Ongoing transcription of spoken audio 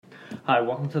Hi,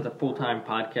 welcome to the Full-Time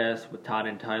Podcast with Todd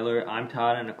and Tyler. I'm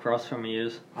Todd, and across from me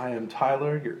is... I am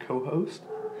Tyler, your co-host.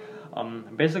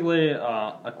 Basically,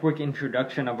 a quick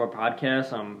introduction of our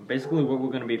podcast. Basically, what we're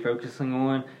going to be focusing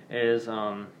on is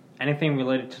anything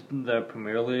related to the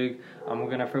Premier League. We're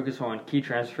going to focus on key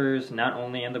transfers, not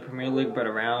only in the Premier League, but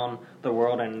around the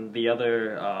world and the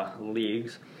other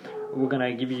leagues. We're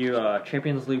going to give you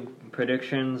Champions League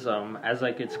predictions as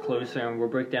that gets closer, and we'll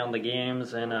break down the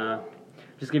games and...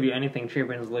 just give you anything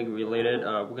Champions League related.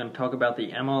 We're going to talk about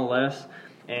the MLS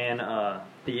and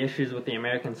the issues with the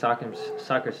American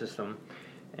soccer system.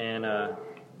 And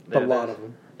there's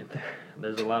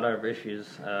a lot of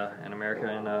issues in America,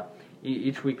 and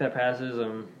each week that passes,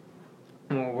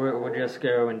 we'll just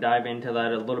go and dive into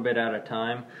that a little bit at a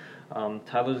time.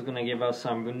 Tyler's going to give us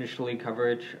some Bundesliga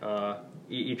coverage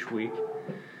each week,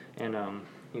 and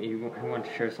he wanted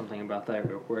to share something about that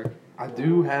real quick. I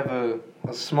do have a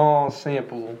small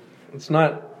sample. It's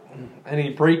not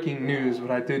any breaking news, but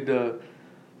I did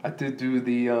do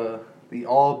the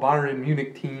all Bayern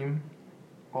Munich team,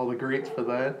 all the greats for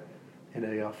that, in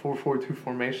a 4-4-2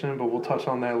 formation. But we'll touch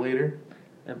on that later.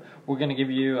 We're going to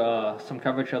give you some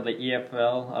coverage of the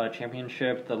EFL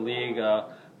Championship, the league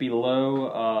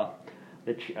below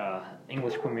the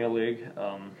English Premier League.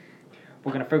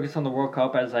 We're going to focus on the World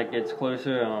Cup as that gets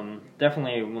closer.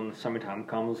 Definitely when the summertime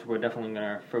comes, we're definitely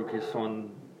going to focus on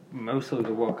mostly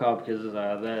the World Cup because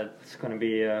that's going to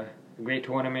be a great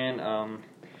tournament.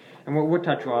 And we'll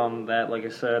touch on that, like I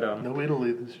said. No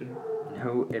Italy this year.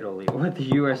 No Italy. With the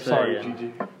USA. I'm sorry,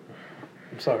 Gigi.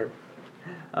 I'm sorry.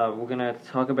 We're going to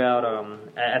talk about,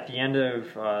 at the end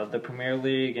of the Premier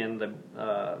League and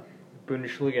the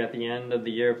Bundesliga at the end of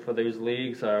the year for those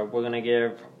leagues. We're going to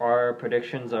give our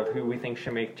predictions of who we think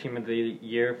should make Team of the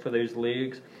Year for those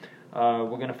leagues. We're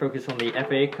going to focus on the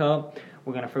FA Cup.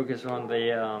 We're going to focus on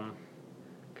the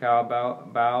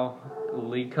Carabao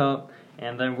League Cup.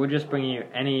 And then we'll just bring you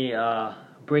any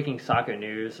breaking soccer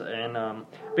news. And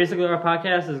basically our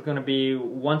podcast is going to be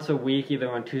once a week, either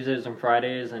on Tuesdays and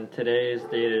Fridays. And today's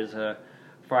date is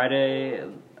Friday,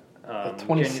 the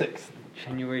 26th.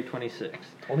 January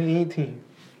 26th. 2018.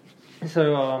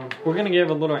 So we're going to give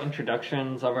a little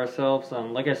introductions of ourselves.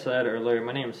 Like I said earlier,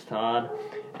 my name is Todd,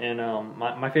 and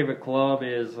my favorite club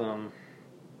is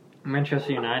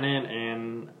Manchester United,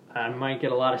 and I might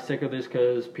get a lot of stick of this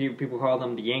because people call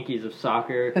them the Yankees of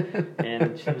soccer, and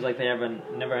it seems like they have a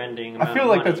never-ending amount I feel of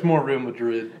like money. that's more Real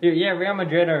Madrid. Yeah, Real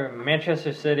Madrid or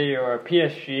Manchester City or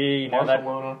PSG.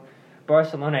 Barcelona.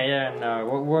 Barcelona, yeah, and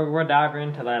we'll dive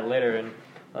into that later. And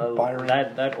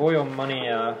that oil money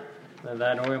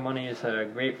is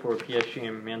great for PSG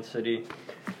and Man City.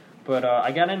 But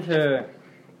I got into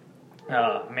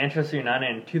Manchester United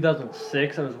in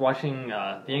 2006. I was watching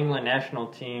the England national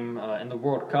team in the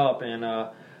World Cup, and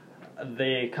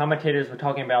the commentators were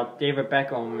talking about David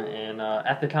Beckham. And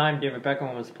at the time, David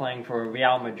Beckham was playing for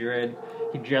Real Madrid.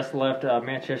 He just left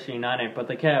Manchester United, but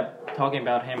they kept talking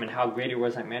about him and how great he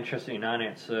was at Manchester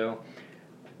United. So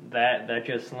that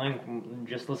just linked,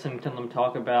 just listening to them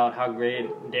talk about how great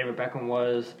David Beckham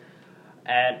was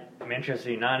at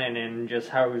Manchester United and just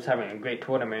how he was having a great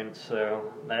tournament.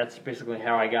 So that's basically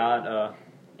how I got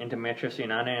into Manchester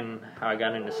United and how I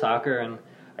got into soccer. And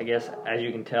I guess, as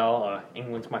you can tell,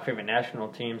 England's my favorite national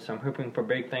team, so I'm hoping for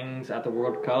big things at the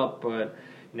World Cup. But,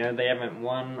 they haven't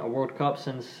won a World Cup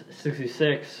since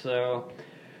 '66, so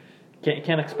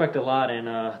can't expect a lot. And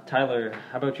Tyler,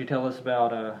 how about you tell us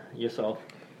about yourself?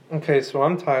 Okay, so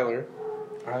I'm Tyler.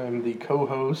 I am the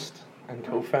co-host and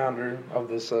co-founder of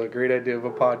this great idea of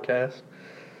a podcast.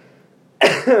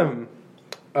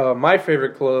 My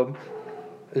favorite club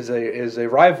is a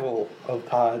rival of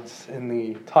Todd's in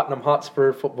the Tottenham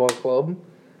Hotspur Football Club.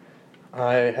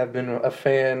 I have been a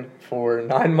fan for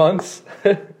 9 months,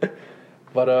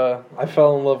 but I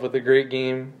fell in love with a great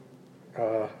game.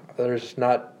 There's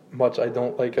not much I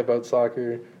don't like about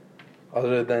soccer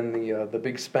other than the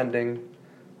big spending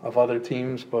of other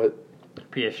teams, but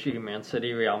PSG, Man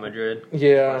City, Real Madrid,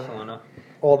 yeah, Barcelona,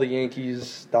 all the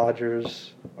Yankees,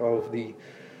 Dodgers of the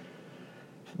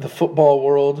football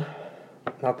world,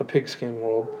 not the pigskin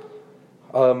world.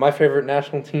 My favorite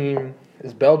national team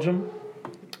is Belgium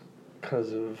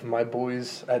because of my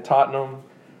boys at Tottenham,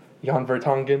 Jan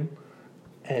Vertonghen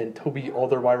and Toby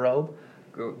Alderweireld.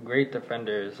 Great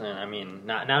defenders, and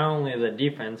not only the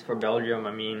defense for Belgium.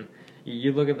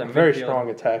 You look at the very midfield, strong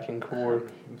attacking core.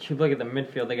 You look at the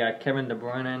midfield. They got Kevin De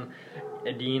Bruyne,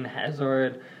 Eden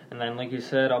Hazard, and then like you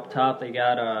said up top they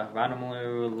got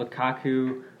Romelu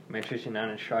Lukaku, Manchester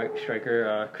United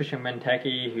striker, Christian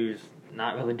Benteke, who's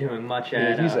not really doing much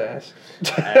at he's ass.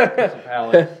 at Crystal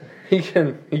Palace. He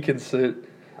can sit.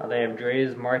 They have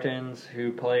Dries Martins,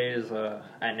 who plays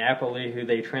at Napoli, who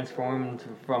they transformed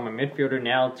from a midfielder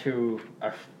now to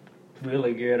a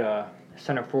really good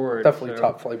center forward. Definitely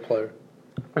top flight player.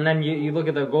 And then you look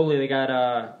at the goalie, they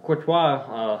got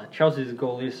Courtois, Chelsea's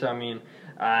goalie, so I mean...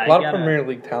 a lot of Premier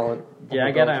League talent. Yeah,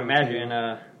 I gotta imagine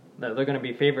that they're gonna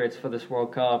be favorites for this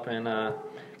World Cup, and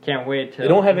can't wait to... They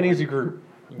don't have an easy group.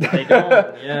 They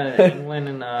don't. Yeah,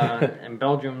 England and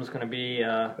Belgium's going to be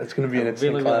it's going to be an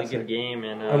really, really good game.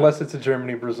 And unless it's a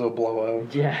Germany-Brazil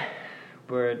blowout. Yeah,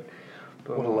 but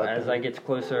as that gets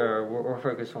closer, we're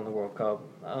focused on the World Cup.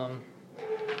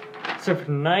 So for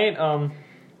tonight,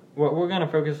 what we're going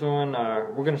to focus on,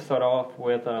 we're going to start off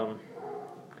with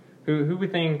who we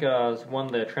think has won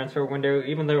the transfer window,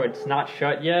 even though it's not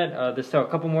shut yet. There's still a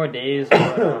couple more days.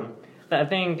 But, I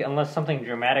think unless something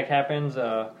dramatic happens,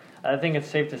 I think it's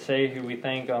safe to say who we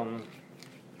think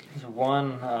has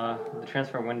won the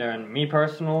transfer window. And me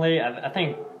personally, I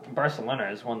think Barcelona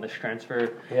has won this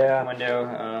transfer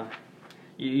window.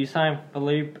 You signed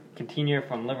Philippe Coutinho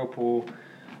from Liverpool.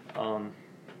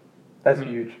 That's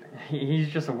huge. He's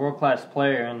just a world-class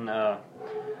player, and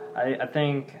I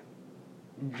think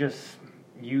just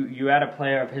you add a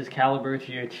player of his caliber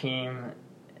to your team,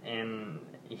 and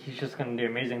he's just going to do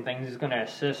amazing things. He's going to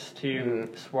assist to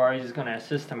Suarez. He's going to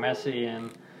assist to Messi,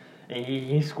 and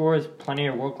he scores plenty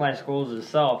of world-class goals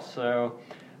himself. So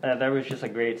that was just a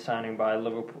great signing by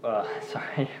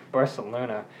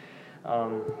Barcelona.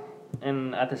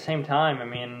 And at the same time, I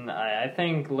mean, I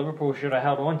think Liverpool should have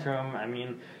held on to him. I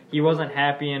mean, he wasn't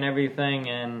happy and everything,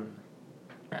 and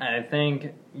I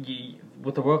think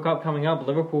with the World Cup coming up,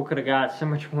 Liverpool could have got so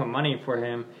much more money for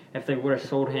him if they would have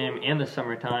sold him in the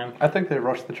summertime. I think they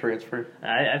rushed the transfer.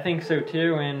 I think so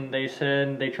too, and they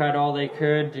said they tried all they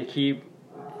could to keep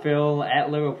Phil at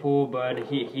Liverpool, but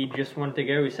he just wanted to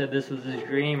go. He said this was his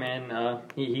dream, and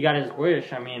he got his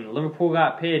wish. I mean, Liverpool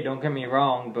got paid, don't get me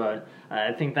wrong, but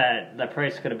I think that the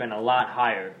price could have been a lot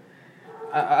higher.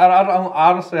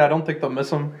 Honestly, I don't think they'll miss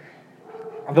him.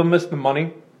 They'll miss the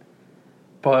money,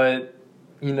 but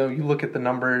you look at the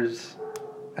numbers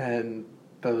and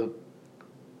the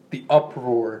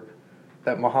uproar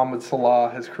that Mohamed Salah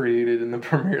has created in the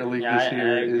Premier League this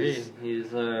year. I agree.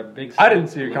 He's a big... I didn't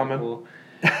see it coming.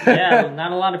 Yeah,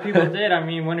 not a lot of people did. I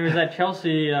mean, when he was at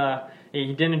Chelsea,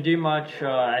 he didn't do much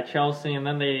at Chelsea, and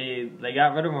then they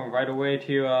got rid of him right away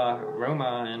to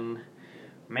Roma, and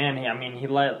man, he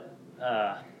lit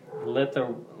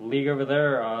the league over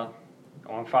there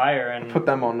on fire and put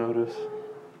them on notice.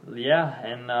 Yeah,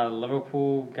 and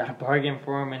Liverpool got a bargain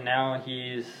for him, and now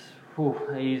he's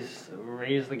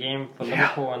raised the game for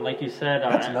Liverpool. And like you said,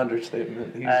 that's an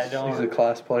understatement. He's a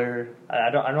class player.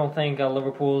 I don't think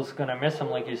Liverpool's gonna miss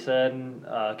him, like you said,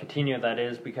 Coutinho, that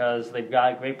is, because they've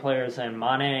got great players in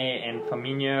Mane and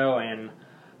Firmino and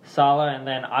Salah, and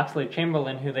then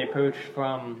Oxlade-Chamberlain, who they poached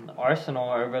from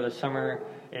Arsenal over the summer,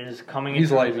 is coming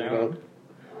into his own.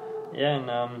 Yeah,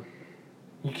 and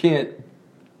you can't.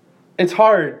 It's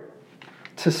hard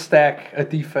to stack a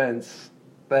defense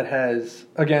that has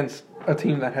against a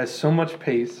team that has so much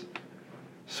pace,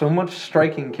 so much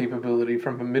striking capability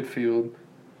from the midfield,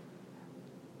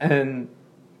 and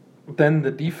then the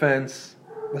defense,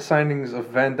 the signings of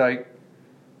Van Dijk,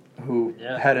 who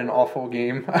had an awful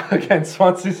game against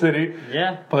Swansea City.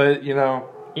 Yeah. But,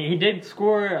 he did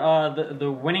score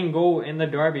the winning goal in the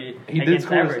derby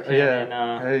against Everton.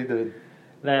 Yeah, he did.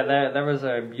 That was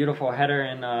a beautiful header,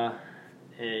 and I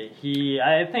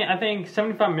think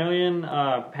 75 million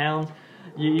pounds.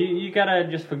 You gotta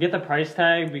just forget the price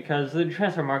tag, because the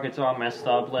transfer market's all messed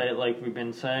up. Like we've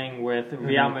been saying, with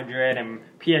Real Madrid and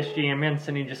PSG and Man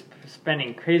City just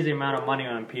spending crazy amount of money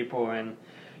on people, and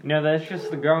that's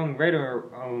just the growing rate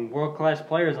of world class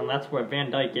players, and that's what Van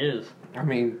Dijk is. I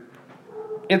mean,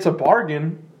 it's a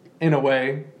bargain in a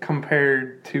way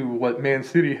compared to what Man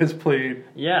City has paid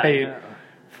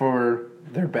for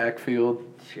their backfield.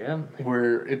 Yeah.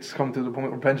 Where it's come to the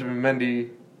point where Benjamin Mendy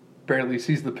barely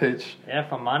sees the pitch. Yeah,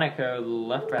 from Monaco, the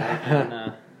left back.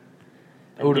 And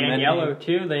Daniello,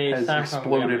 too, they has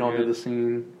exploded onto the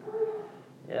scene.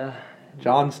 Yeah.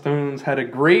 John Stones had a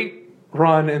great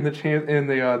run in the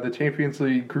Champions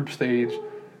League group stage.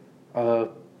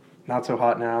 Not so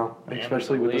hot now,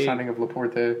 especially with the signing of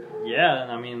Laporte. Yeah,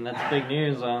 I mean, that's big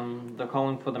news. They're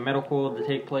calling for the medical to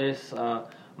take place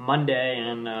Monday,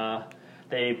 and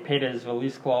they paid his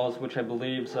release clause, which I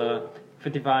believe is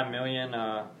 $55 million.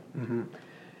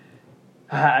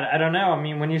 I don't know. I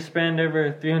mean, when you spend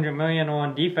over $300 million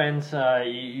on defense,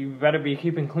 you better be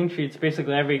keeping clean sheets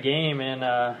basically every game.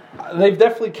 And they've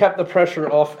definitely kept the pressure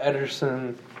off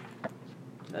Ederson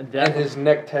and his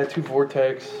neck tattoo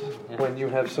vortex when you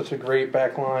have such a great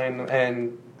back line.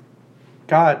 And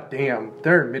god damn,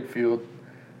 they're in midfield.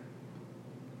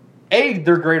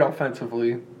 They're great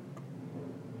offensively.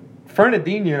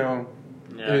 Fernandinho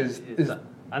is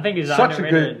I think he's such a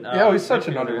underrated. good. He's such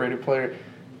an underrated player.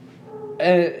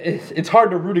 And it's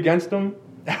hard to root against him.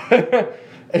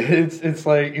 It's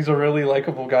like he's a really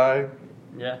likable guy.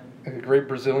 Yeah, a great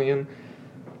Brazilian.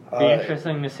 Be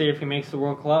interesting to see if he makes the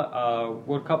World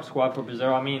Cup squad for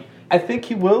Brazil. I mean, I think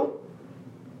he will.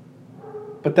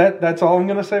 But that's all I'm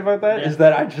gonna say about that is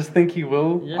that I just think he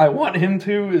will. Yeah. I want him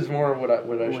to is more what I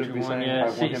should be saying. Yeah. I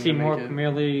want him see to more make Premier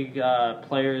League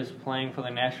players playing for the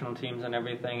national teams and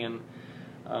everything. And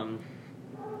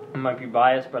I might be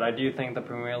biased, but I do think the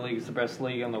Premier League is the best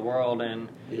league in the world. And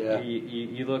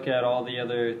you look at all the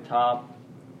other top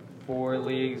 4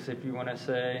 leagues, if you want to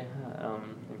say.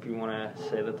 If you want to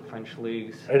say that the French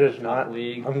league's it is not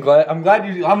league. I'm glad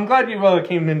you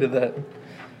came into that.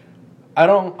 I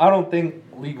don't think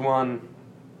League One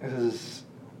is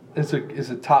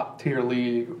a top tier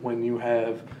league when you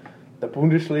have the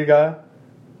Bundesliga,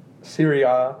 Serie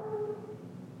A,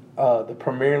 the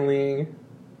Premier League,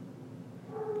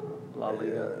 La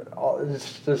Liga.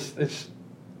 It's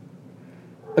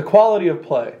the quality of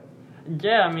play.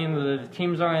 Yeah, I mean the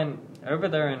teams are over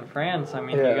there in France. I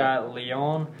mean you got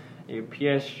Lyon, you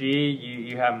PSG,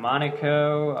 you have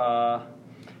Monaco.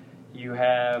 You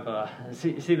have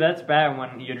see that's bad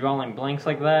when you're drawing blanks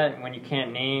like that when you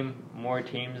can't name more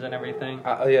teams and everything.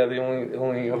 The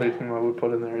only other team I would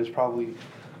put in there is probably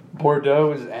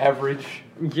Bordeaux is average.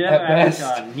 Yeah, at best.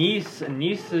 Nice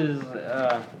is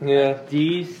a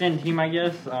decent team, I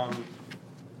guess.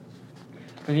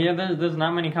 But there's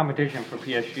not many competition for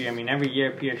PSG. I mean, every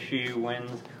year PSG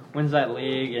wins that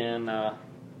league, and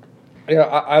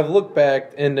I've looked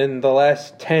back, and in the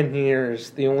last 10 years,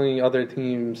 the only other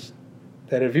teams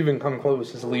that have even come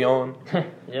close is Lyon.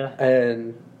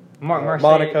 And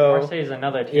Monaco. Marseille is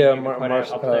another team you can put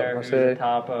up there. Marseille. Who's the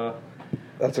top.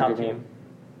 That's top a good team. one.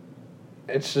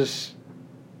 It's just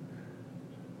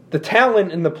the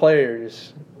talent in the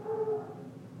players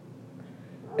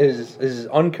is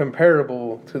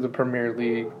uncomparable to the Premier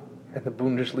League and the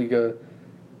Bundesliga,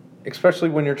 especially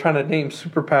when you're trying to name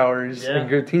superpowers and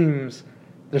good teams.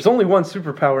 There's only one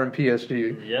superpower in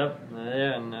PSG. Yep.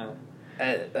 No.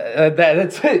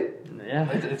 That's it. Yeah.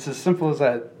 It's as simple as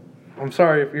that. I'm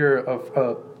sorry if you're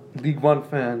a League One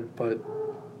fan, but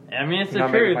I mean it's the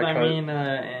truth. I mean,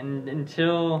 and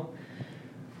until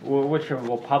which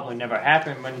will probably never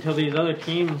happen, but until these other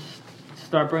teams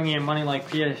start bringing in money like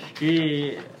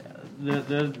PSG,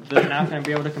 they're not going to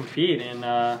be able to compete,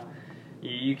 and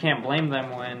you can't blame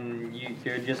them when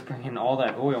you're just bringing all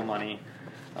that oil money.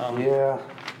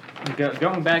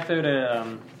 Going back though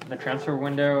to the transfer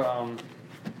window,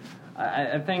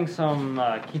 I think some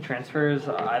key transfers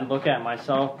I look at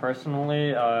myself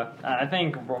personally. I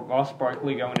think Ross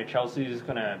Barkley going to Chelsea is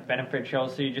going to benefit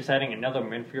Chelsea, just adding another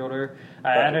midfielder.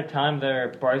 At a time there,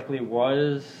 Barkley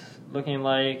was looking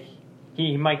like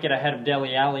he might get ahead of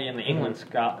Dele Alli in the England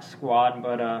squad,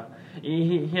 but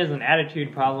he has an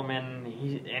attitude problem, and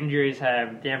injuries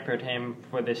have dampened him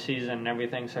for this season and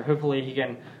everything. So hopefully he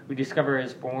can rediscover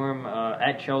his form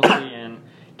at Chelsea and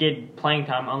get playing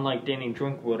time, unlike Danny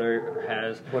Drinkwater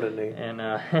has. What a name! And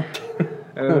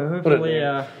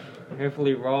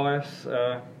hopefully Ross.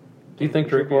 Do you think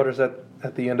Drinkwater's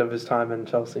at the end of his time in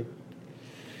Chelsea?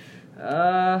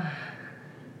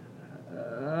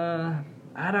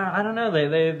 I don't know.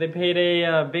 They paid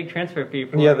a big transfer fee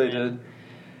for him. Yeah, they did.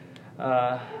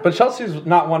 But Chelsea's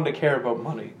not one to care about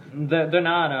money. They're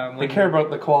not. They care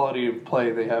about the quality of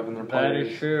play they have in their players.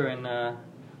 That is true, and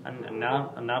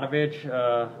Anatovich,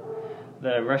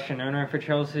 the Russian owner for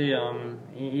Chelsea,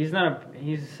 he's not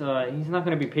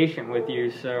going to be patient with you.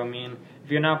 So I mean,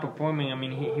 if you're not performing, I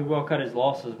mean, he will cut his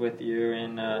losses with you,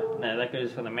 and that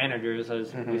goes for the managers,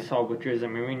 as we saw with Jose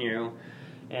Mourinho.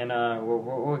 And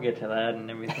we'll get to that and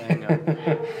everything.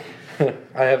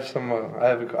 I have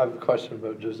a question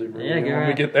about Jose Mourinho when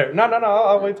we get there. No,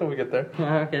 I'll wait till we get there.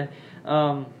 Okay.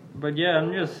 But yeah,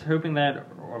 I'm just hoping that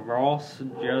Ross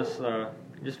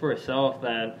just for himself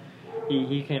that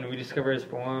he can rediscover his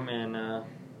form and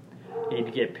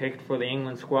he'd get picked for the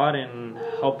England squad and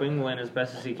help England as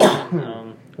best as he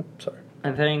can. Sorry.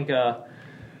 I think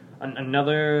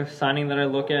another signing that I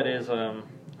look at is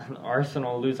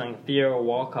Arsenal losing Theo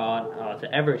Walcott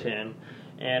to Everton,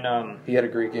 and he had a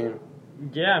great game.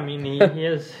 Yeah, I mean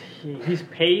he's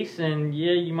pace, and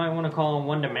you might want to call him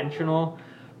one-dimensional,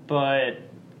 but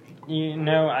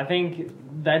I think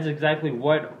that's exactly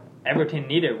what Everton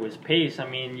needed was pace. I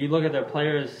mean, you look at their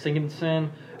players: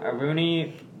 Sigurdsson,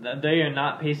 Rooney, they are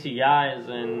not pacey guys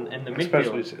in the midfield.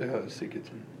 Especially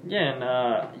Sigurdsson. Yeah,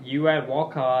 and you had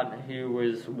Walcott, who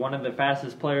was one of the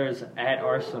fastest players at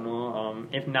Arsenal,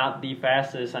 if not the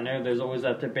fastest. I know there's always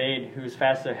that debate who's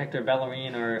faster, Hector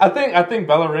Bellerin or... I think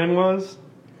Bellerin was,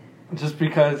 just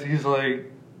because he's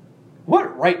like,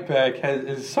 what right back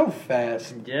is so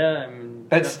fast? Yeah, I mean...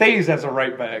 That stays as a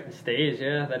right back. Stays,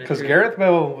 yeah, that is because true. Gareth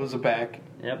Bale was a back.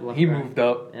 Yep, he moved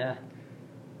up. Yeah.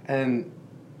 And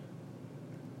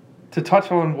to touch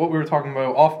on what we were talking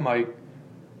about off mic,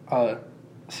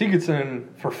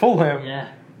 Sigurdsson for Fulham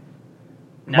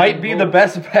might be the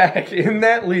best back in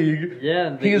that league.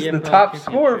 Yeah, he is the top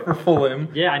scorer for Fulham.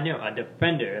 Yeah, I know, a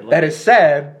defender. That is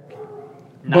sad,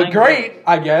 but great,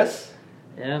 I guess.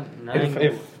 Yeah,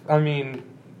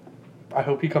 I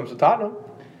hope he comes to Tottenham.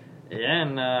 Yeah,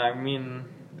 and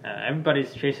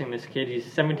everybody's chasing this kid. He's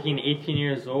 17, 18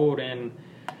 years old, and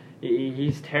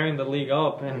he's tearing the league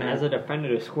up. And as a defender,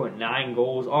 to score 9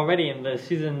 goals already, and the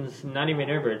season's not even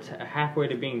over. It's halfway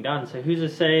to being done. So who's to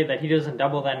say that he doesn't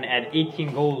double that and add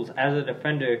 18 goals as a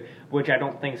defender, which I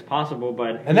don't think is possible.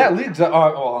 But that league's up.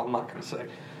 I'm not gonna say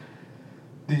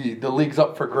the league's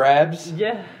up for grabs.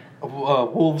 Yeah.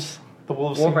 Wolves. The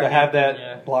Wolves seem to have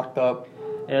that locked up.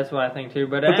 Yeah, that's what I think too.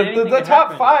 But the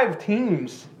top 5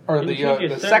 teams, or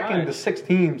the second to 6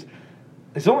 teams,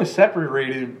 is only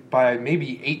separated by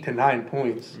maybe 8 to 9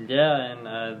 points. Yeah,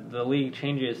 and the league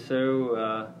changes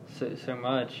so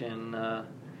much, and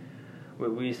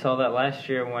we saw that last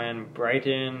year when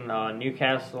Brighton,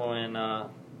 Newcastle, and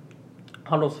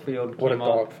Huddersfield came up. What a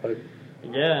dogfight!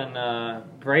 Yeah, and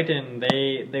Brighton,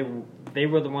 they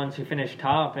were the ones who finished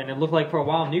top, and it looked like for a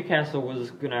while Newcastle was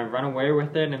going to run away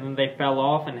with it, and then they fell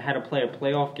off and had to play a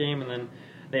playoff game, and then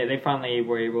they finally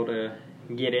were able to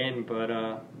get in. But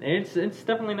it's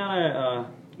definitely not a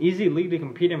easy league to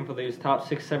compete in for these top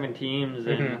 6-7 teams,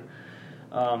 and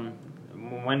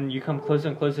when you come closer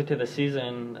and closer to the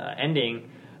season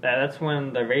ending, that's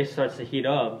when the race starts to heat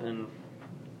up, and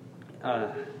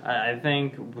I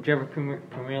think whichever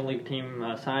Premier League team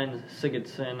signs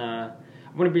Sigurdsson, I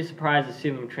wouldn't be surprised to see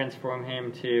them transform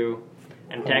him to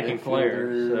an attacking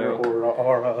player.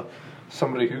 Or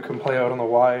somebody who can play out on the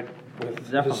wide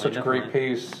with such great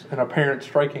pace and apparent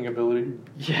striking ability.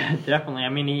 Yeah, definitely. I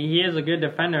mean, he is a good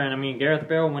defender, and I mean, Gareth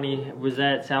Bale, when he was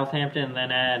at Southampton,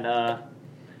 then at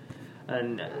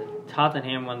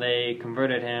Tottenham, when they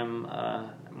converted him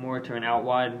more to an out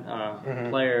wide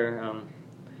player.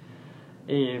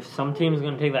 If some team's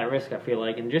going to take that risk, I feel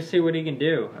like, and just see what he can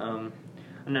do.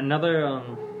 And another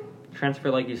transfer,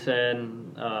 like you said,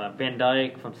 Van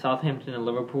Dijk from Southampton to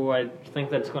Liverpool, I think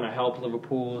that's going to help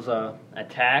Liverpool's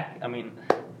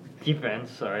defense,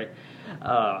 sorry.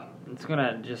 It's going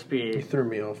to just be... You threw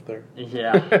me off there.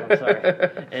 Yeah, I'm sorry.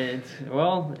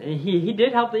 He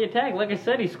did help the attack. Like I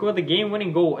said, he scored the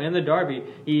game-winning goal in the derby.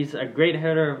 He's a great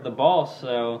header of the ball,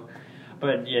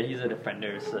 but yeah, he's a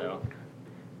defender, so...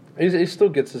 He still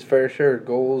gets his fair share of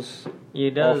goals. He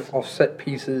does. Off set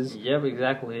pieces. Yep,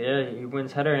 exactly. Yeah, he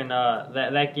wins header. And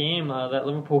that game, that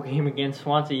Liverpool game against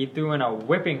Swansea, he threw in a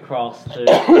whipping cross to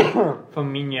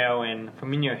Firmino, and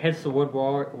Firmino hits the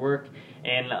woodwork,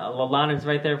 and Lallana's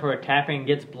right there for a tapping,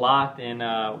 gets blocked, and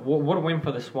what a win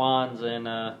for the Swans. And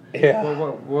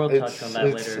we'll touch on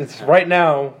that later. It's right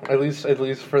now, at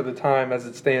least for the time as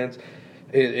it stands,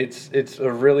 it's a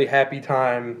really happy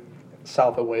time.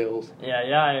 South of Wales.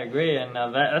 Yeah, I agree, and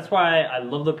that's why I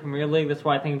love the Premier League. That's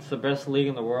why I think it's the best league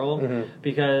in the world,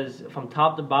 because from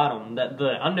top to bottom, that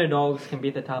the underdogs can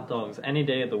beat the top dogs any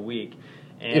day of the week.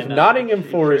 And, if Nottingham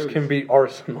Forest can beat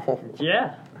Arsenal,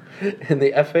 in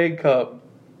the FA Cup,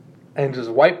 and just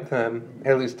wipe them,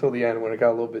 at least till the end when it got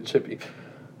a little bit chippy,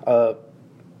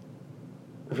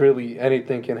 really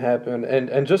anything can happen.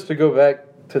 And just to go back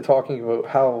to talking about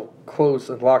how close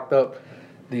and locked up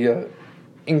the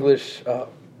English, the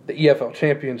EFL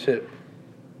Championship.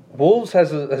 Wolves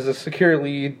has a secure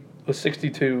lead with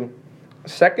 62.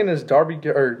 Second is Derby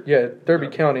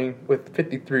County with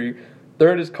 53.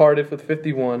 Third is Cardiff with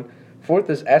 51. Fourth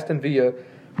is Aston Villa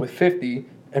with 50.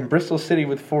 And Bristol City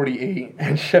with 48.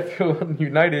 And Sheffield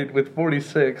United with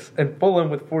 46. And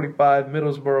Fulham with 45.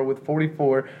 Middlesbrough with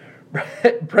 44.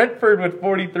 Brentford with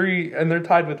 43. And they're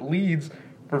tied with Leeds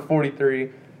for 43.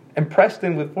 And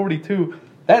Preston with 42.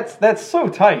 That's so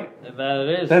tight. That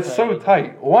is. That's so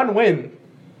tight. One win,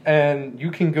 and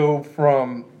you can go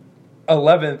from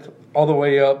 11th all the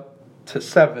way up to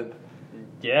 7th.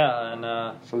 Yeah, and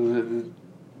so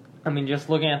I mean, just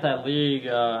looking at that league,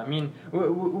 I mean,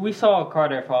 we saw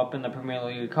Cardiff up in the Premier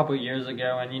League a couple of years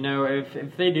ago, and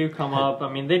if they do come up,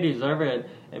 I mean, they deserve it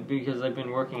because they've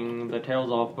been working their tails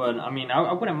off. But I mean,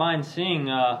 I wouldn't mind seeing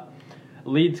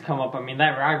Leeds come up. I mean,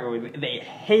 that rivalry, they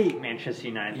hate Manchester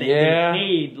United. They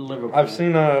hate Liverpool. I've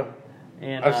seen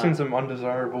some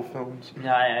undesirable films.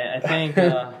 Yeah,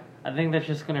 I think that's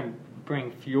just gonna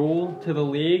bring fuel to the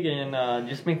league and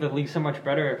just make the league so much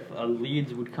better if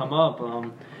Leeds would come up.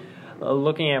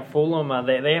 Looking at Fulham,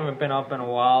 they haven't been up in a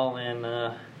while,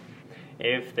 and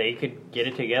if they could get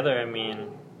it together, I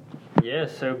mean, yeah,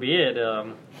 so be it.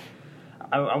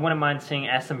 I wouldn't mind seeing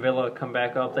Aston Villa come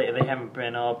back up. They haven't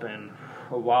been up in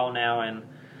a while now, and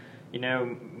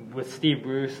with Steve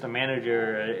Bruce, the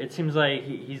manager, it seems like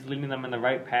he's leading them in the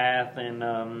right path,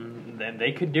 and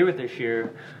they could do it this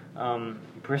year.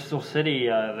 Bristol City,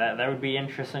 that would be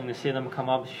interesting to see them come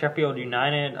up. Sheffield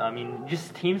United, I mean,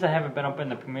 just teams that haven't been up in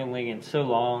the Premier League in so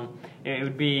long. It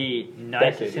would be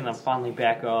nice to see them finally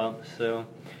back up. So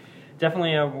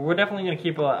definitely, we're definitely going to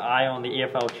keep an eye on the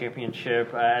EFL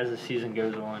Championship as the season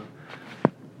goes on.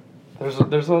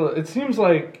 It seems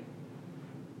like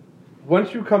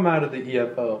once you come out of the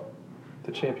EFL,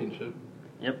 the Championship,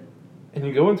 yep, and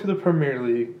you go into the Premier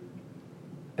League,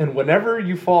 and whenever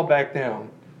you fall back down,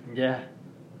 yeah,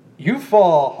 you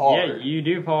fall hard. Yeah, you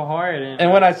do fall hard.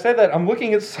 And when I say that, I'm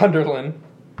looking at Sunderland,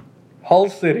 Hull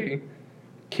City,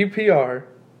 QPR.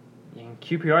 Yeah,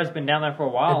 QPR's been down there for a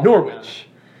while. And Norwich.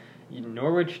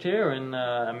 Norwich too, and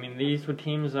I mean, these were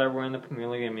teams that were in the Premier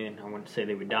League. I mean, I wouldn't say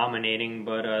they were dominating,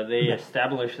 but they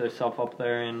established themselves up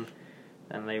there, and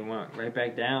they went right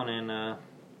back down. And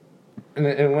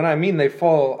when I mean they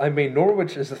fall, I mean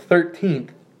Norwich is the 13th,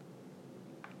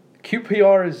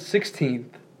 QPR is 16th,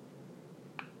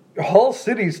 Hull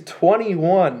City's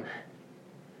 21,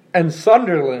 and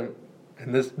Sunderland,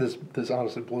 and this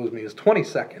honestly blows me, is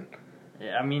 22nd.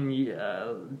 Yeah, I mean,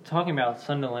 talking about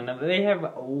Sunderland, they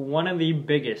have one of the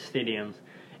biggest stadiums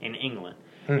in England,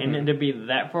 and to be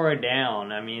that far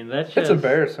down, I mean, it's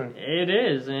embarrassing. It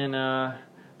is, and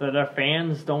the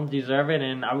fans don't deserve it,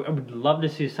 and I would love to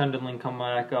see Sunderland come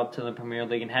back up to the Premier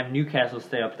League and have Newcastle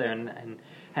stay up there and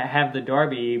have the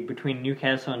derby between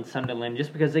Newcastle and Sunderland,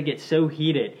 just because they get so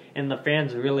heated and the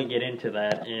fans really get into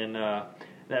that, and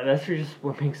that's just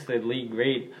what makes the league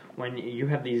great, when you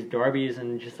have these derbies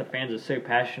and just the fans are so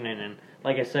passionate, and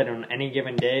like I said, on any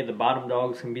given day, the bottom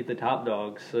dogs can beat the top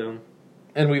dogs. So,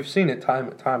 and we've seen it time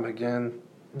and time again.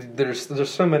 There's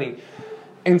so many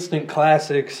instant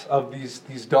classics of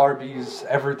these derbies,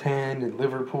 Everton and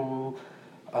Liverpool,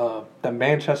 the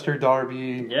Manchester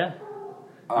derby. Yeah.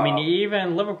 I mean,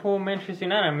 even Liverpool, Manchester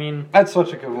United. I mean, that's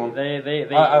such a good one.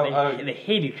 They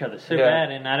hate each other so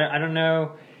bad, and I don't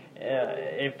know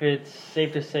if it's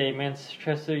safe to say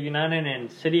Manchester United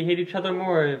and City hate each other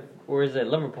more, or is it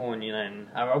Liverpool and United?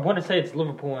 I want to say it's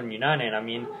Liverpool and United. I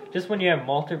mean, just when you have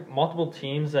multiple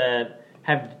teams that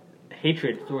have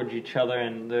hatred towards each other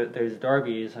and there's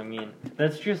derbies, I mean,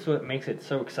 that's just what makes it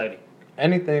so exciting.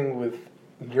 Anything with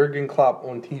Jurgen Klopp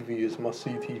on TV is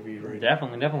must-see TV right now.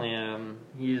 Definitely.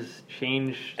 He's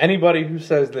changed. Anybody who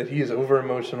says that he is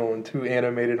over-emotional and too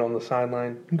animated on the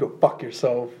sideline, you can go fuck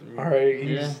yourself. All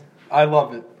right? I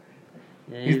love it.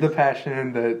 Yeah, he's the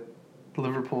passion that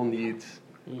Liverpool needs.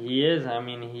 He is. I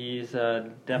mean, he's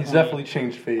definitely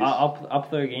changed face.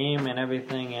 Up their game and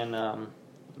everything, and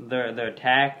their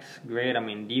attacks, great. I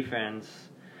mean, defense,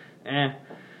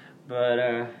 but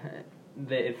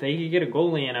if they could get a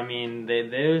goalie in, I mean,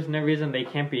 there's no reason they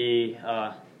can't be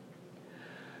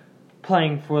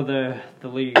playing for the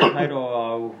league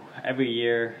title every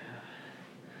year.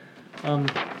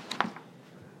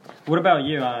 What about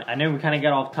you? I know we kind of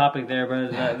got off topic there,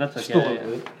 but that's okay. Just a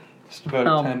little bit. Just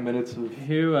about 10 minutes of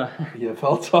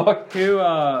EFL talk.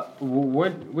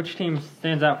 Which team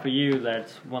stands out for you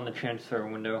that's won the transfer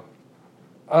window?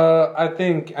 I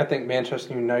think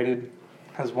Manchester United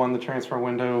has won the transfer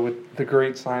window with the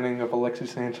great signing of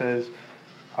Alexis Sanchez.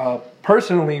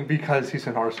 Personally, because he's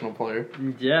an Arsenal player.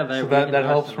 Yeah, that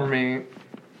helps for me.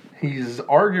 He's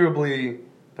arguably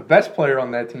the best player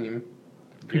on that team.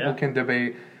 People can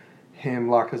debate him,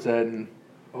 Lacazette, and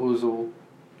Ozil,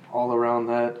 all around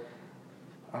that.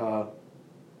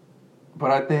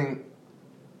 But I think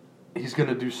he's going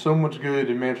to do so much good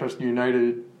in Manchester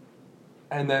United.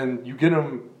 And then you get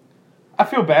him. I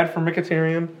feel bad for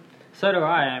Mkhitaryan. So do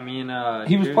I. I mean,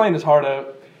 he was playing his heart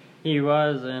out. He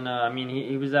was, and I mean,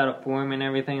 he was out of form and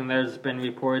everything. And there's been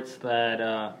reports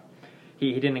that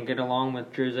he didn't get along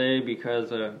with Jose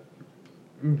because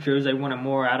Jose wanted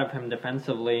more out of him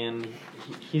defensively, and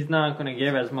he's not going to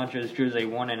give as much as Jose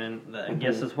wanted, and I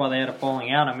guess that's why they had a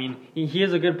falling out. I mean, he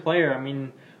is a good player. I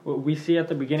mean, we see at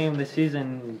the beginning of the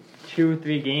season, 2 or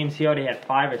 3 games, he already had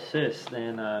 5 assists,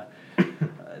 and I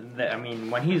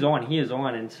mean, when he's on, he is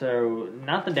on, and so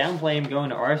not to downplay him going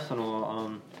to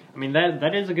Arsenal. I mean,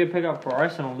 that is a good pickup for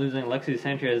Arsenal, losing Alexis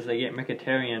Sanchez. They get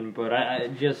Mkhitaryan, but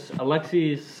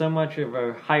Alexis is so much of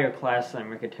a higher class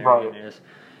than Mkhitaryan is.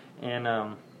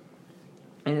 And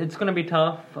it's going to be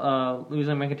tough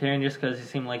losing Mkhitaryan just because he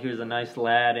seemed like he was a nice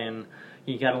lad and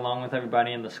he got along with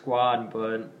everybody in the squad.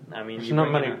 But, I mean... There's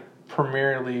not many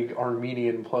Premier League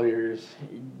Armenian players.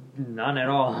 None at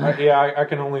all. I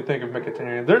can only think of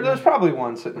Mkhitaryan. There's probably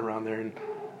one sitting around there in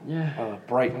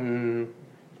Brighton.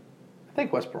 I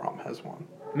think West Brom has one.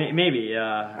 Maybe.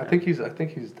 I think he's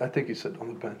sitting on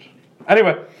the bench.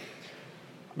 Anyway,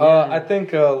 I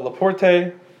think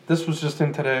Laporte... This was just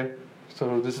in today,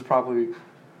 so this is probably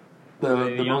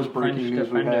the most breaking news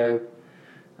we have.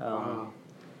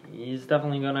 He's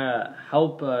definitely going to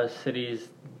help City's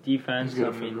defense. He's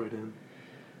going to fit right in.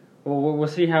 Well, we'll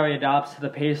see how he adapts to the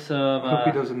pace of... I hope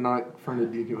he doesn't knock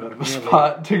Fernandinho out of a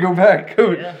spot to go back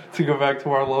to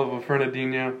our love of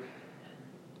Fernandinho.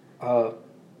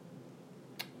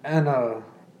 And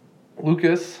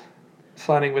Lucas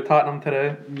signing with Tottenham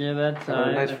today. Yeah, that's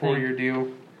a nice 4-year deal.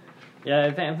 Yeah,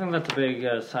 I think that's a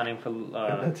big signing for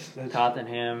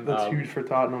Tottenham. That's huge for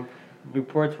Tottenham.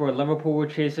 Reports were Liverpool were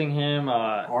chasing him,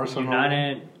 Arsenal.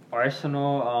 United,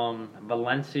 Arsenal,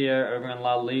 Valencia over in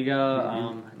La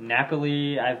Liga,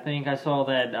 Napoli. I think I saw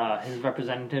that his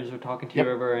representatives were talking to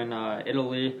over in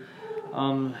Italy.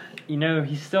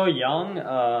 He's still young,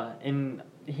 and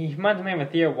he reminds me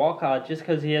of Theo Walcott just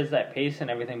because he has that pace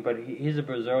and everything, but he's a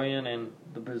Brazilian, and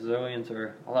the Brazilians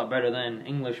are a lot better than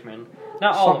Englishmen.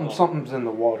 Not all of them. Something's in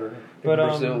the water but, in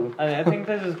Brazil. I think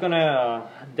this is going to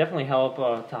definitely help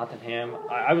Tottenham.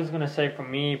 I was going to say, for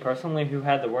me personally, who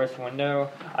had the worst window,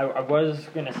 I was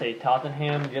going to say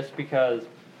Tottenham just because...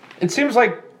 It seems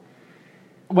like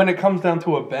when it comes down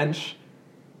to a bench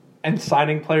and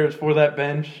signing players for that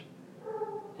bench,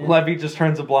 Levy just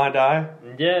turns a blind eye.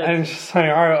 Yeah. And it's just like,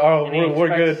 all right,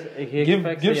 we're good. Give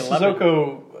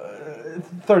Sissoko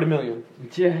 $30 million.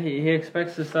 Yeah, he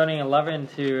expects the starting 11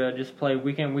 to just play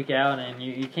week in, week out, and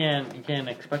you can't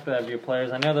expect that of your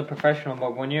players. I know they're professional,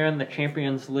 but when you're in the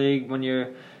Champions League, when you're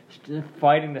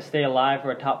fighting to stay alive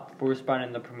for a top 4 spot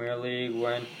in the Premier League,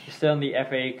 when you're still in the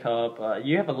FA Cup,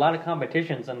 you have a lot of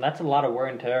competitions, and that's a lot of wear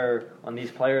and tear on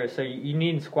these players. So you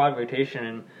need squad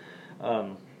rotation,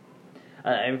 and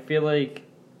I feel like,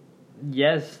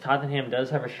 yes, Tottenham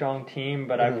does have a strong team,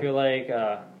 but I feel like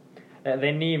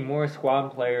they need more squad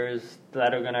players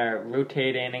that are going to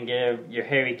rotate in and give your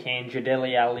Harry Kane's, your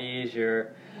Dele Alli's,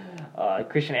 your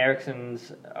Christian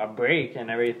Eriksen's a break and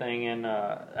everything. And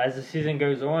as the season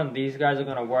goes on, these guys are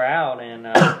going to wear out. And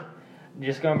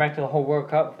just going back to the whole World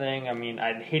Cup thing, I mean,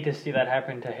 I'd hate to see that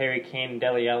happen to Harry Kane and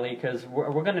Dele Alli because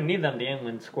we're going to need them, the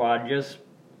England squad.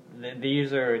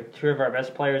 These are 2 of our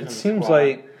best players in the squad. It seems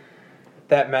like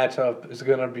that matchup is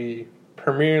going to be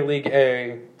Premier League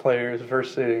A players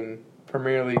versus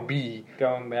Premier League B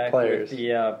going back players. With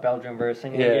the Belgium versus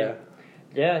England.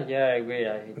 Yeah, I agree.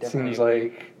 It seems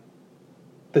like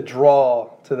the draw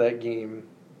to that game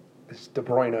is De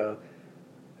Bruyne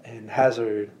and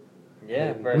Hazard. Yeah,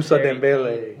 and Moussa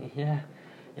Dembele. Yeah,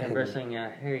 versus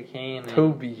Harry Kane.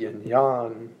 Toby and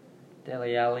Jan.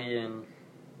 Dele Alli, and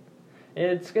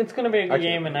it's going to be a good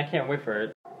game, and I can't wait for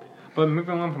it. But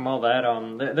moving on from all that,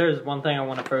 there's one thing I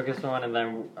want to focus on, and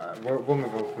then we'll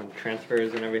move on from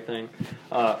transfers and everything.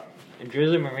 Jose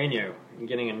Mourinho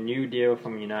getting a new deal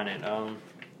from United. I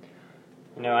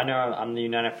know I'm the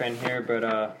United fan here,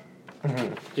 but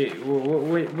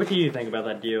what do you think about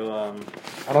that deal?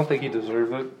 I don't think he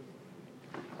deserved it.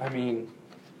 I mean,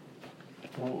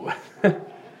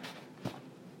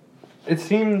 it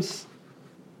seems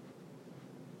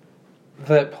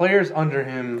that players under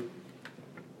him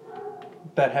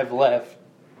that have left.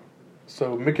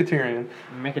 So Mkhitaryan,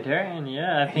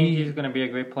 yeah, I think he's going to be a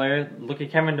great player. Look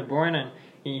at Kevin De Bruyne, and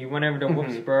he went over to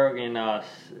Wolfsburg and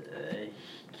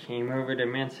came over to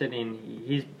Man City, and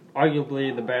he's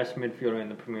arguably the best midfielder in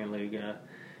the Premier League.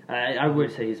 I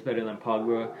would say he's better than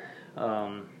Pogba.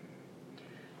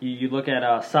 You look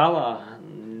at Salah.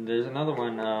 There's another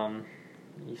one.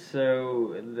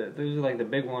 So those are like the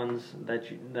big ones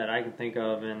that I can think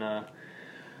of, and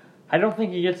I don't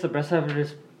think he gets the best out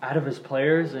of his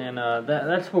players, and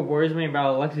that's what worries me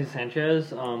about Alexis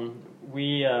Sanchez.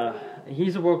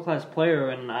 He's a world-class player,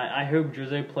 and I hope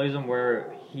Jose plays him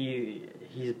where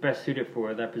he's best suited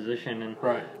for that position. And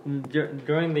right.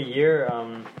 During the year,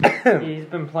 he's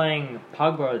been playing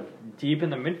Pogba deep in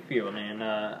the midfield, and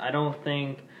I don't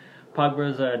think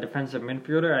Pogba's a defensive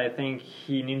midfielder. I think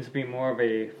he needs to be more of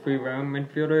a free roam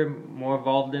midfielder, more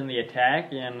involved in the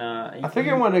attack. And I think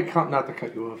when it comes, not to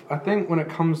cut you off, I think when it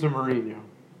comes to Mourinho,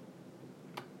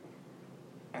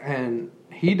 and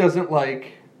he doesn't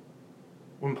like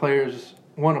when players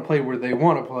want to play where they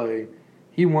want to play.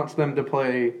 He wants them to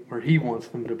play where he wants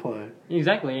them to play.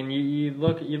 Exactly, and you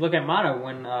look at Mata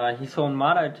when he sold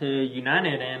Mata to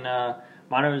United, and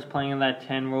Mata was playing in that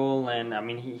 10 role, and I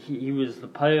mean he was the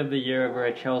player of the year over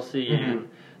at Chelsea, and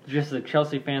just the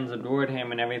Chelsea fans adored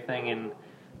him and everything. And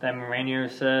then Mourinho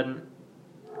said,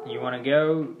 "You want to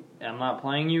go? I'm not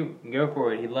playing you. Go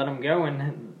for it." He let him go,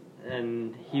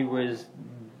 and he was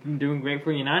doing great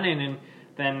for United. And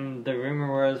then the rumor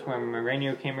was when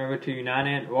Mourinho came over to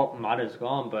United, well, Mata's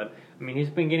gone, but I mean he's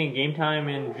been getting game time,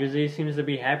 and Jose seems to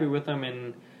be happy with him,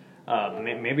 and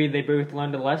maybe they both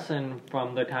learned a lesson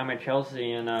from their time at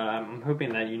Chelsea, and I'm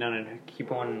hoping that United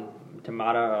keep on to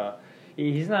Mata.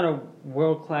 He's not a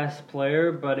world-class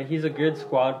player, but he's a good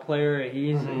squad player.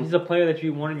 He's a player that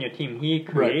you want in your team. He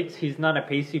creates. Right. He's not a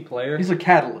pacey player. He's a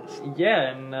catalyst.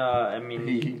 Yeah, and I mean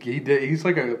he's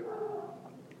like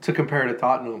to compare to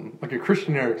Tottenham, like a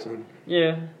Christian Eriksen.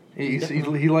 Yeah. He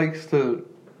likes to.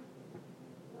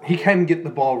 He can get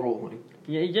the ball rolling.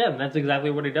 Yeah, that's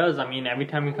exactly what he does. I mean, every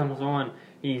time he comes on,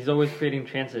 he's always creating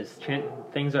chances.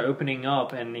 Things are opening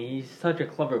up, and he's such a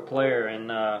clever player.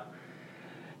 And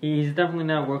he's definitely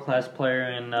not a world-class player.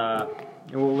 And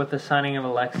with the signing of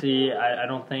Alexi, I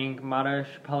don't think Mata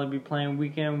should probably be playing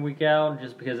week in, week out,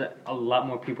 just because a lot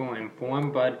more people are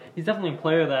informed. But he's definitely a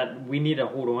player that we need to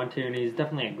hold on to, and he's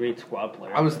definitely a great squad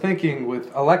player. I was thinking,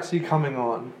 with Alexi coming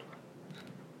on,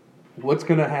 what's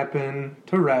going to happen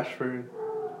to Rashford?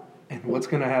 And what's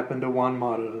going to happen to Juan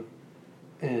Mata?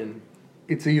 And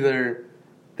it's either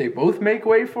they both make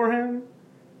way for him,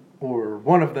 or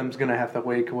one of them's going to have to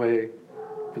make way.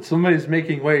 But somebody's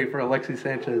making way for Alexis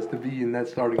Sanchez to be in that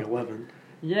starting 11.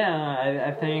 Yeah,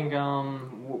 I think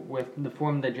with the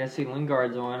form that Jesse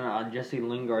Lingard's on, Jesse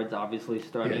Lingard's obviously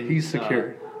starting. Yeah, he's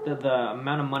secure. The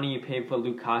amount of money you pay for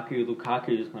Lukaku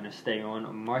is going to stay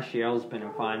on. Martial's been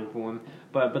in fine form.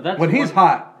 But that's when he's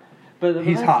hot. But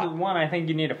he's that's hot. The one I think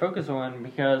you need to focus on,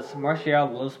 because Martial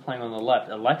loves playing on the left.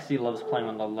 Alexi loves playing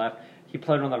on the left. He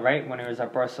played on the right when he was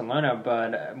at Barcelona,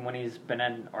 but when he's been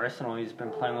at Arsenal, he's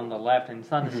been playing on the left. And it's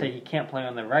not to say he can't play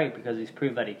on the right, because he's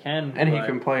proved that he can. And he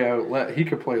can play out. He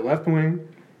could play left wing.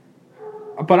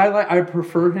 But I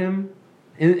prefer him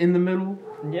in the middle.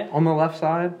 Yeah. On the left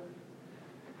side.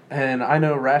 And I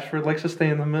know Rashford likes to stay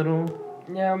in the middle.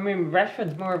 Yeah, I mean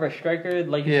Rashford's more of a striker,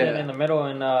 like you said, in the middle,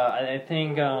 and I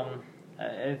think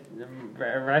Rashford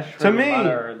and Mata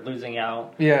are losing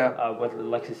out. Yeah. With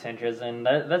Alexis Sanchez, and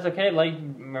that's okay. Like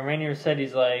Mourinho said,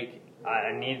 he's like,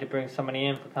 I need to bring somebody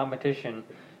in for competition,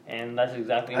 and that's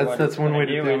exactly what. That's one way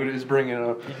to do it, is bring in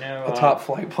a top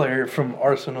flight player from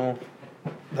Arsenal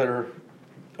that are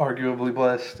arguably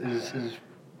blessed is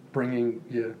bringing.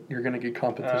 Yeah, you're gonna get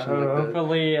competition. Like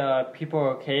hopefully, people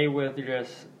are okay with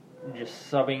just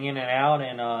subbing in and out,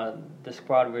 and the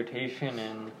squad rotation.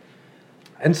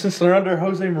 And since they're under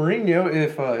Jose Mourinho,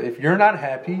 if you're not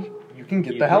happy, you can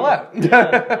get the hell out.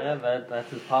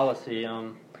 That's his policy.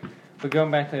 But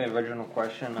going back to the original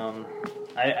question,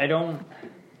 I don't.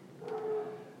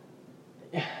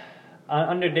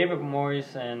 Under David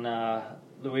Moyes and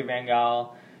Louis van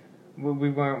Gaal,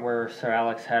 we weren't where Sir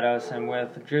Alex had us, and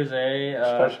with Jose,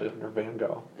 especially under Van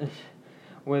Gaal.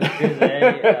 With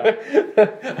Jose,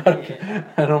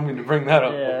 I don't mean to bring that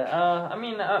up. Yeah, I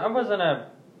mean, I wasn't a.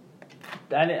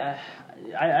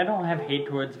 I don't have hate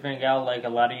towards Van Gaal like a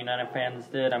lot of United fans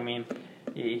did. I mean,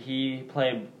 he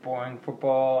played boring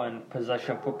football and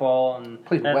possession football and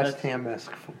played West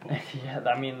Ham-esque football. Yeah,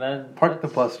 I mean park the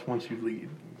bus once you lead.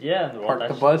 Yeah, well, park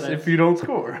the bus if you don't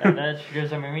score. That's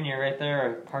Jose Mourinho right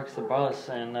there. Parks the bus,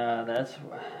 and that's.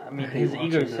 I mean, his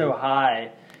ego is so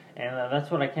high. And that's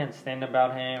what I can't stand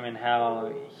about him, and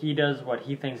how he does what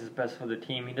he thinks is best for the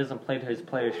team. He doesn't play to his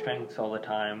players' strengths all the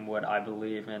time, what I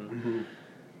believe. And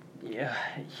yeah,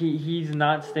 he's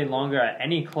not stayed longer at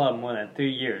any club more than 3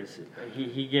 years.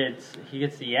 He gets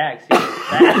the axe. He gets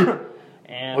back.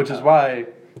 And which is why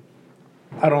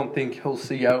I don't think he'll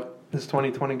see out his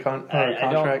 2020 contract.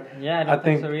 I don't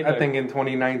think so either. I think in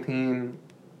 2019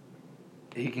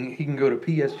 he can go to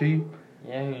PSG.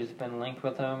 Yeah, he's been linked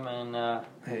with him, and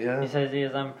he says he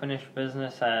has unfinished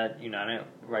business at United,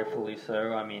 rightfully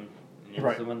so. I mean, he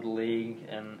needs to win the league,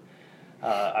 and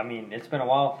I mean, it's been a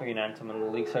while for United to win the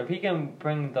league. So if he can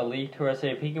bring the league to us,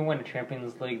 if he can win a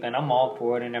Champions League, then I'm all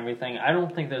for it and everything. I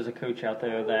don't think there's a coach out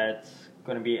there that's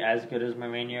going to be as good as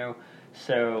Mourinho.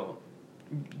 So,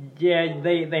 yeah,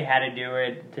 they had to do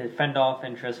it to fend off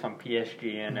interest from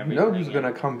PSG and everything. You know who's going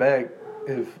to come back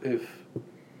if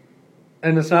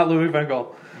and it's not Louis van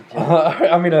Gaal.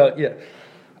 I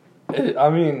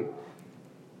mean,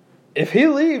 if he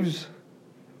leaves,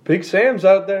 Big Sam's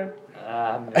out there.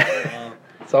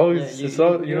 It's always, Big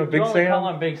Sam. You only call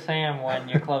him Big Sam when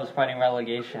your club's fighting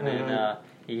relegation, and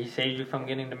he saved you from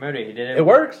getting demoted. He did it. It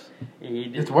works.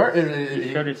 He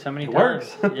showed it so many times.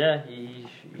 Works. Yeah, he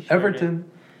Everton.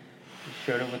 He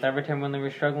showed it with Everton when they were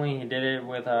struggling. He did it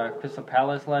with Crystal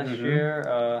Palace last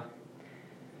year.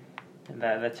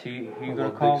 That's who you're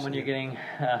gonna call him when you're getting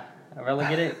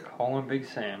relegated. Call him Big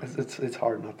Sam. It's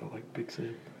hard not to like Big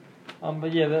Sam.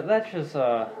 But yeah, that's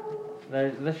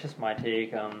just my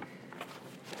take on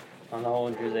the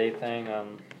whole Jose thing.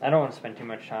 I don't want to spend too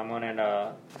much time on it.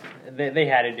 They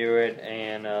had to do it,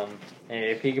 and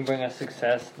if he can bring us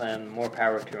success, then more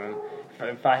power to him.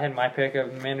 If I had my pick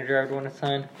of manager I'd want to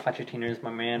sign, Pochettino's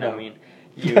my man. No. I mean,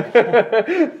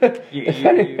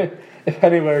 if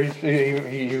anywhere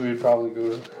he would probably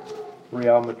go to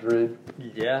Real Madrid.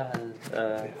 Yeah.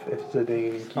 If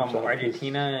Zidane keeps from on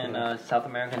Argentina and South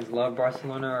Americans love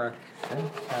Barcelona or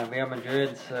Real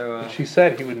Madrid. So she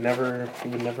said he would never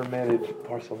manage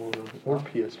Barcelona or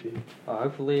PSG.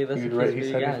 Hopefully that's he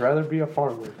said he'd rather be a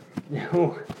farmer.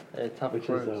 Tough which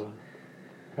words. is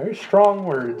very strong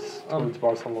words towards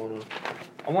Barcelona.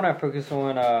 I want to focus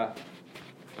on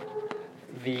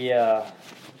the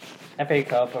FA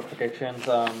Cup predictions.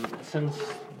 Since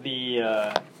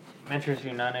the Manchester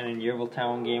United and Yeovil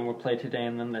Town game were played today,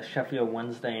 and then the Sheffield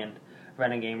Wednesday and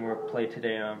Reading game were played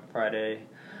today on Friday.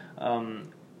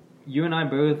 You and I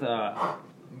both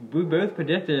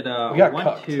predicted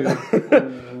one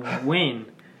to win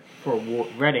for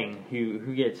Reading,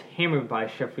 who gets hammered by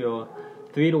Sheffield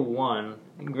 3-1.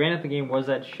 And granted, the game was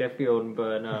at Sheffield,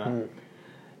 but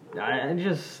I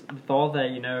just thought that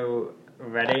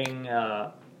Reading.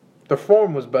 The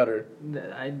form was better.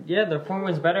 Their form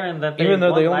was better, and that even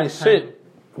though they only sit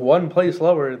one place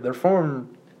lower, their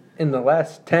form in the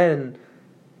last 10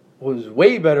 was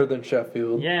way better than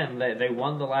Sheffield. Yeah, and they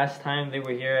won the last time they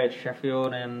were here at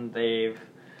Sheffield, and they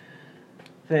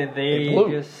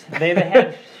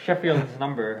had Sheffield's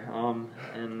number,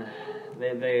 and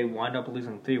they wind up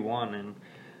losing 3-1,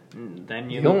 and then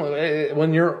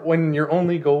when your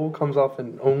only goal comes off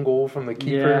an own goal from the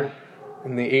keeper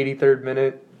in the 83rd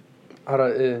minute.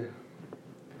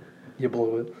 You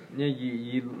blew it. Yeah,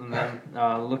 you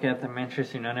look at the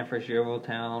Manchester United versus Yeovil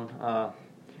Town.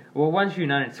 Once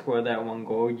United scored that one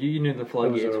goal, you knew the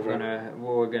floodgates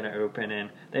were gonna open,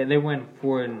 and they went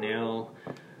 4-0,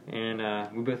 and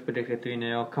we both predicted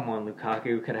 3-0. Come on,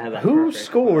 Lukaku could have had that. Who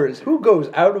scores? Who goes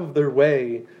out of their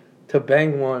way to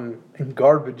bang one in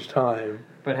garbage time?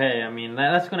 But hey, I mean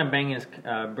that's going to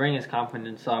bring his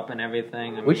confidence up and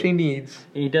everything. Which he needs.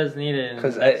 He does need it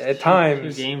because at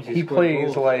times he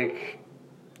plays like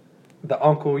the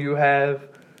uncle you have,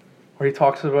 where he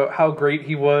talks about how great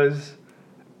he was,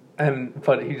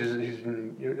 but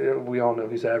we all know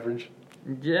he's average.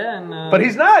 Yeah, but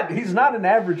he's not an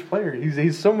average player.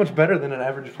 He's so much better than an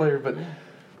average player, but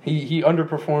he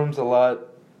underperforms a lot.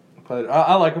 But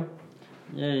I like him.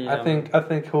 Yeah. I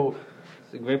think he'll.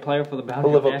 He's a great player for the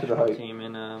Belgian national team,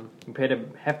 and we paid a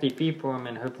hefty fee for him,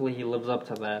 and hopefully he lives up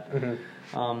to that.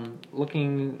 Mm-hmm.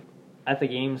 Looking at the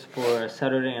games for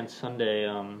Saturday and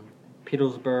Sunday,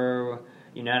 Peterborough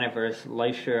United versus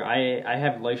Leicester. I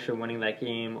have Leicester winning that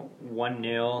game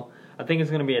 1-0. I think it's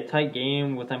going to be a tight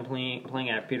game with them playing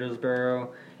at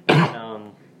Peterborough.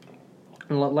 And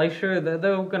Leicester, they're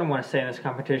going to want to stay in this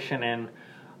competition, and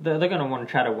they're going to want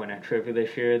to try to win a trophy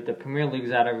this year. The Premier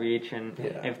League's out of reach, and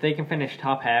if they can finish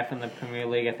top half in the Premier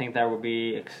League, I think that would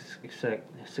be a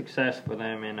success for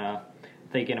them. And if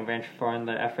they can advance far in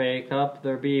the FA Cup,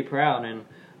 they'll be proud. And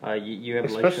you have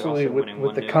Leicester also winning 1-0.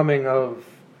 With the coming of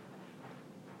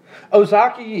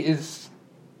Ozaki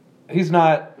he's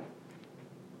not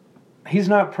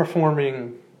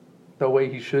performing the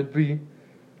way he should be.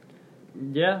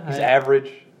 Yeah, he's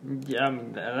average. Yeah, I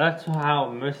mean, that's how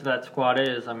most of that squad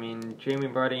is. I mean, Jamie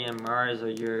Vardy and Mars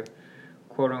are your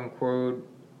quote-unquote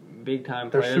big-time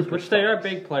players, which they are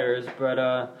big players, but,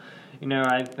 I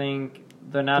think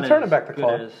they're not turning back the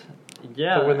clock.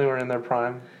 Yeah. When they were in their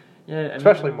prime. Yeah,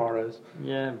 especially Mahrez.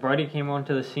 Yeah, Vardy came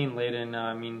onto the scene late, and,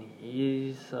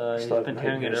 he's been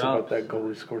tearing it up. About that goal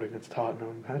he scored against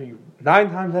Tottenham. 9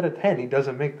 times out of 10, he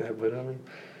doesn't make that, but,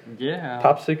 yeah.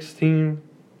 Top 6 team.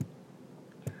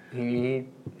 he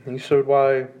showed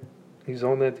why he's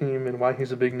on that team and why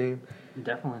he's a big name.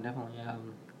 Definitely.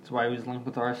 That's why he was linked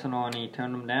with Arsenal and he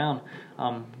turned them down.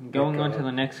 Going on to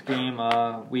the next game,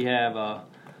 we have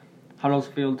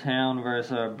Huddersfield Town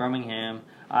versus Birmingham.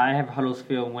 I have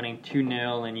Huddersfield winning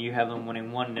 2-0 and you have them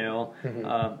winning 1-0.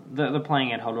 Mm-hmm. They're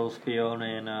playing at Huddersfield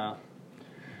and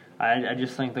I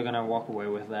just think they're going to walk away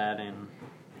with that and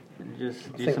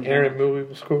just do something. Aaron Murray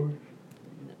will score?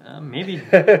 Maybe.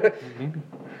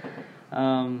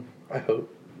 I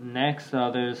hope. Next,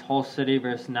 there's Hull City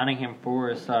versus Nottingham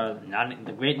Forest.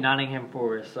 The great Nottingham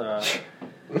Forest.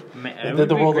 They did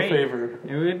the world a favor.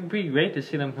 It would be great to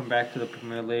see them come back to the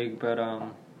Premier League, but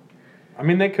I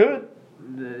mean, they could.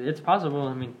 It's possible.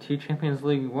 I mean, 2 Champions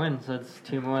League wins. That's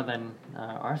 2 more than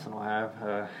Arsenal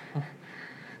have.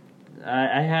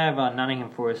 I have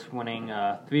Nottingham Forest winning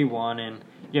 3-1, and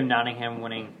you have Nottingham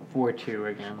winning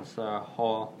 4-2 against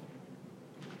Hull.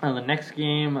 The next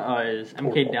game is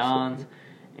MK Dons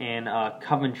and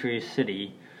Coventry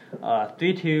City.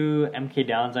 3-2 MK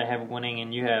Dons I have winning,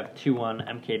 and you have 2-1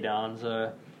 MK Dons.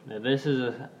 This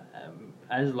is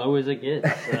as low as it gets.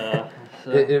 So.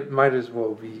 It might as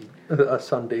well be a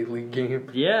Sunday league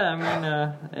game. Yeah, I mean,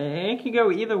 it can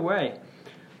go either way.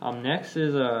 Next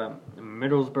is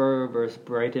Middlesbrough versus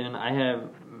Brighton. I have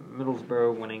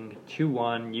Middlesbrough winning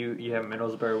 2-1. You have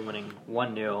Middlesbrough winning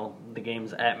 1-0. The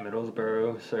game's at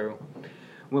Middlesbrough, so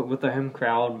with the home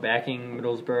crowd backing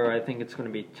Middlesbrough, I think it's going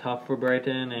to be tough for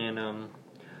Brighton, and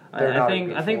I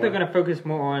think they're going to focus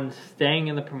more on staying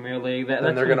in the Premier League. That's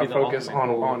and they're going to focus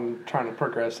on trying to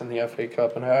progress in the FA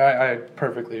Cup, and I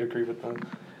perfectly agree with them.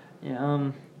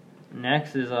 Yeah.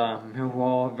 Next is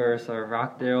Millwall versus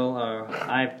Rockdale.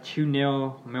 I have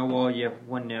 2-0 Millwall. You have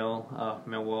 1-0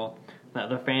 Millwall.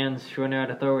 The fans sure know how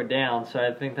to throw it down, so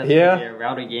I think that's going to be a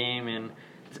rowdy game, and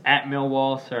it's at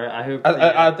Millwall, so I hope...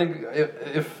 I think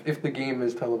if the game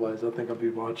is televised, I think I'll be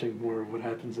watching more of what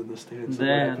happens in the stands than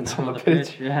what happens on the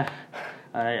pitch. Yeah,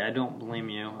 I don't blame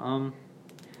you.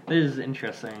 This is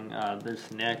interesting.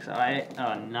 This next,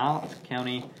 Notts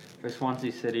County versus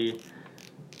Swansea City.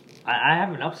 I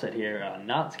have an upset here.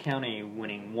 Notts County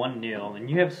winning 1-0, and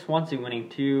you have Swansea winning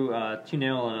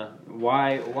 2-0.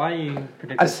 Why are you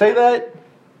predicting? I say that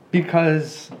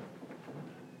because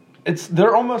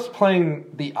they're almost playing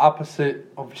the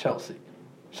opposite of Chelsea.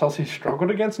 Chelsea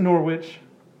struggled against Norwich.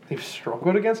 They've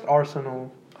struggled against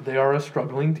Arsenal. They are a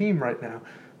struggling team right now.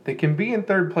 They can be in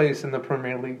 3rd place in the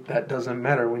Premier League. That doesn't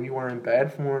matter. When you are in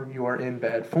bad form, you are in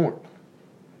bad form.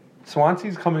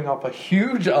 Swansea's coming off a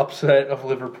huge upset of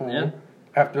Liverpool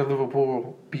after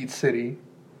Liverpool beat City.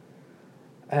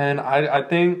 And I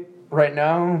think right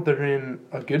now they're in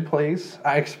a good place.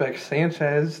 I expect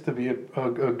Sanchez to be a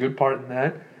good part in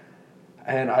that.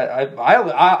 And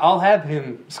I'll have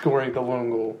him scoring the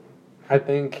lone goal. I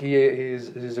think he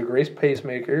is a great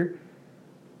pacemaker.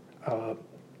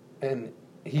 And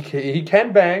he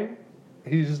can bang.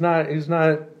 He's not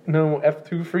no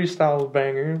F2 freestyle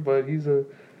banger, but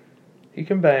he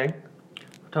can bang.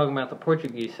 We're talking about the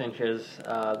Portuguese Sanchez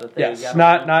that they got. Yes,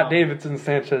 not Davidson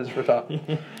Sanchez for top.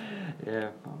 Yeah,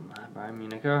 I mean,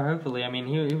 hopefully. I mean,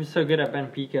 he was so good at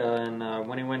Benfica, and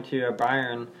when he went to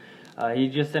Bayern, he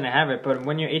just didn't have it. But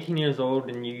when you're 18 years old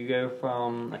and you go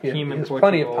from a team in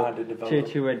Portugal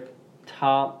to a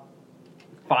top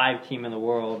 5 team in the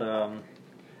world,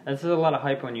 that's a lot of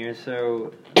hype on you.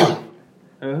 So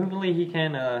hopefully he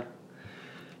can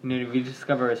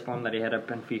rediscover his form that he had at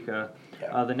Benfica.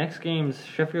 Yeah. The next game's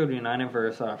Sheffield United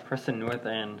versus Preston North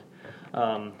End.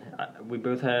 We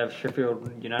both have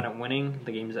Sheffield United winning.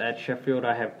 The game's at Sheffield.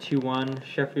 I have 2-1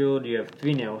 Sheffield. You have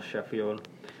 3-0 Sheffield.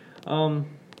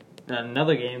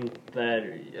 Another game that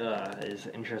is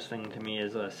interesting to me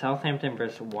is Southampton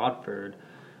versus Watford.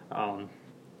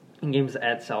 Game's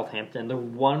at Southampton. They're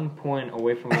 1 point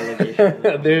away from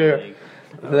relegation.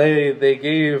 They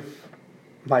gave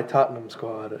my Tottenham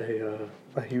squad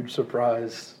a huge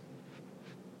surprise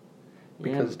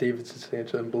because Davidson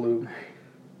Sanchez and blue.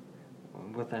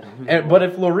 With that, but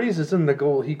if Lloris is in the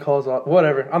goal, he calls off.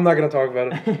 Whatever. I'm not going to talk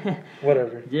about it.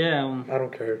 Whatever. Yeah. I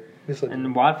don't care.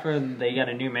 And Watford, they got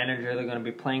a new manager. They're going to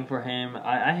be playing for him.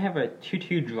 I have a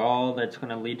 2-2 draw that's going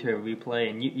to lead to a replay,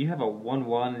 and you have a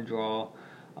 1-1 draw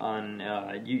on.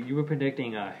 You were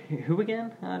predicting who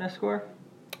again to score?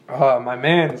 My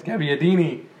man, it's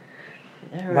Gabbiadini.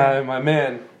 Yeah, right. My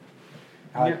man.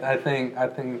 I think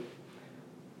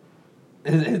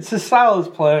it's his style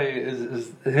of play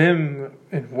is him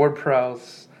and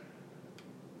Ward-Prowse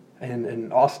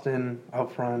and Austin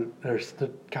out front. They're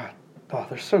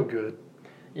so good.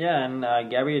 Yeah, and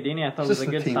Gabbiadini I thought was a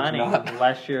good signing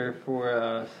last year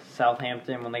for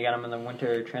Southampton when they got him in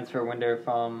the transfer window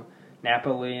from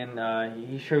Napoli, and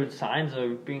he showed signs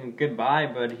of being a good buy,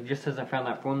 but he just hasn't found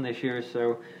that form this year.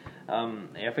 So,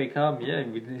 FA Cup, yeah,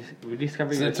 we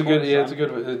discovered. It's a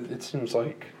good. It seems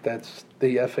like that's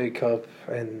the FA Cup,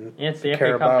 and it's the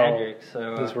Carabao FA Cup magic.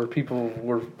 So is where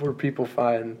people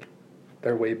find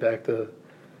their way back to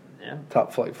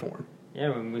top flight form.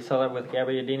 Yeah, we saw that with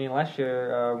Gabbiadini last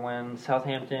year when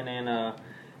Southampton and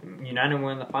United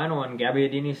were in the final, and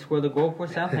Gabbiadini scored the goal for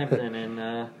Southampton,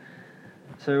 and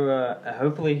so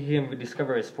hopefully he can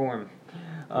discover his form.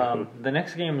 The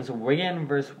next game is Wigan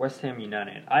versus West Ham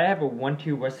United. I have a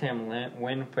 1-2 West Ham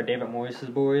win for David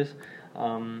Moyes' boys.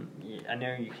 I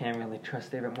know you can't really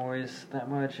trust David Moyes that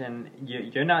much, and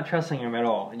you're not trusting him at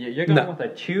all. You're going with a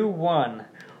 2-1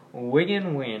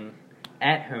 Wigan win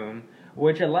at home,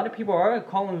 which a lot of people are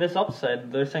calling this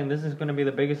upset. They're saying this is going to be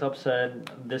the biggest upset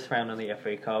this round of the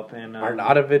FA Cup. And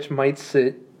Arnautovic might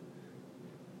sit.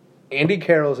 Andy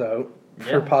Carroll's out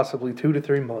for possibly 2 to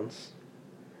 3 months.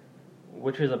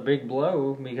 Which is a big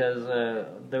blow because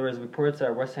there was reports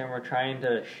that West Ham were trying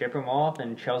to ship him off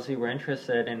and Chelsea were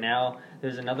interested, and now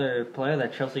there's another player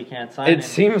that Chelsea can't sign. It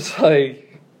seems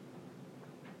like,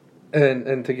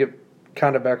 and to get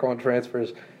kind of back on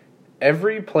transfers,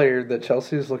 every player that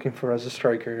Chelsea is looking for as a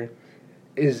striker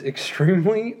is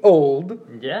extremely old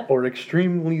or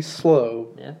extremely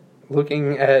slow. Yeah.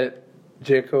 Looking at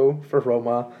Dzeko for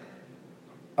Roma,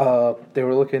 they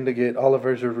were looking to get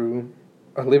Olivier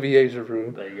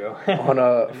Giroud. There you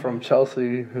go. From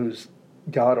Chelsea, who's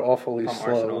god-awfully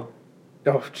slow. Arsenal.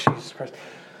 Oh, Jesus Christ.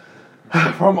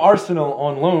 From Arsenal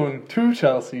on loan to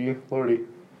Chelsea, Lordy.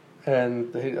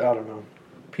 And I don't know.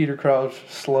 Peter Crouch,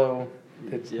 slow.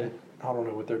 I don't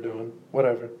know what they're doing.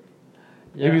 Whatever.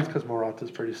 Yeah. Maybe it's because Morata's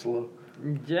pretty slow.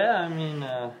 Yeah, I mean,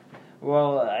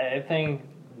 I think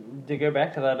to go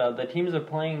back to that, the teams are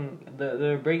playing.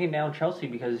 They're breaking down Chelsea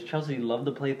because Chelsea love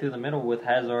to play through the middle with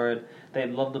Hazard. They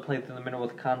love to play through the middle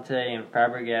with Conte and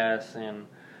Fabregas, and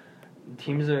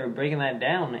teams are breaking that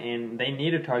down. And they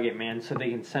need a target man so they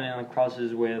can send in the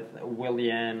crosses with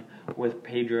Willian, with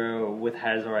Pedro, with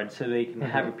Hazard, so they can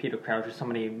have a Peter Crouch or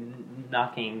somebody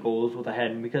knocking goals with a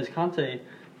head. Because Conte,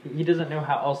 he doesn't know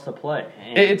how else to play.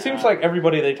 And, it seems like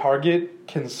everybody they target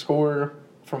can score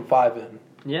from 5 in.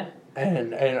 Yeah.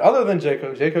 And other than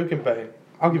Dzeko can bang.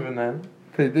 I'll give him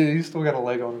that. He's still got a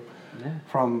leg on him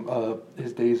from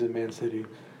his days in Man City.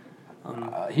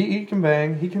 He can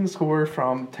bang. He can score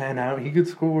from 10 out. He could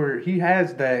score. He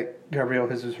has that Gabriel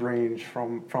Jesus range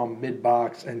from mid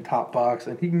box and top box,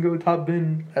 and he can go top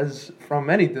bin as from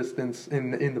any distance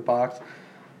in the box.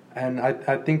 And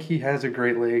I think he has a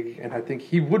great leg, and I think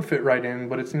he would fit right in.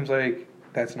 But it seems like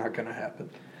that's not going to happen.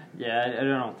 Yeah, I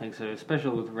don't think so,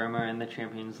 especially with Roma in the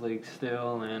Champions League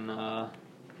still, and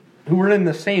who were in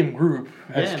the same group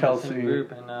as Chelsea. The same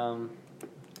group, and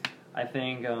I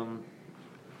think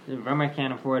Roma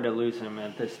can't afford to lose him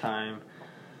at this time.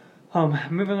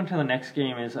 Moving on to the next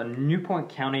game is Newport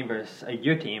County versus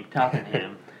your team,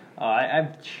 Tottenham. I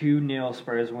have 2-0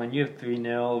 Spurs win. You have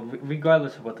 3-0.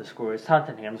 Regardless of what the score is,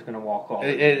 Tottenham's going to walk off.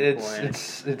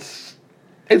 It's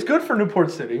good for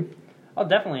Newport City. Oh,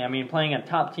 definitely. I mean, playing a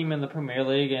top team in the Premier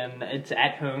League, and it's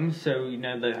at home, so,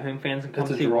 the home fans can come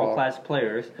see world-class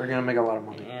players. They're going to make a lot of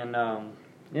money. And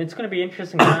it's going to be an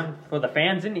interesting time for the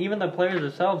fans and even the players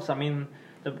themselves. I mean,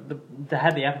 to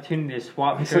have the opportunity to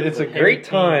swap shirts it's a great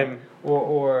time.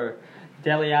 Or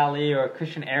Dele Alli or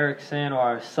Christian Eriksen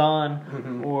or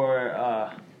Son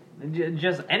or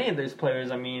just any of those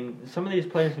players. I mean, some of these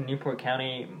players in Newport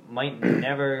County might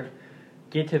never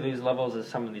get to these levels as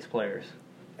some of these players.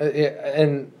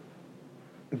 And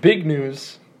big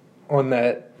news on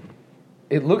that,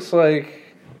 it looks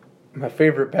like my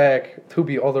favorite back,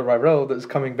 Toby Alderweireld, is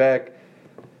coming back.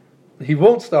 He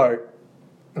won't start,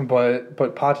 but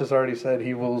Poch has already said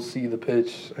he will see the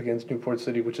pitch against Newport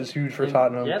City, which is huge for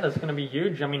Tottenham. Yeah, that's going to be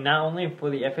huge. I mean, not only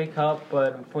for the FA Cup,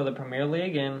 but for the Premier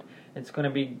League, and it's going to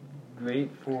be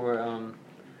great for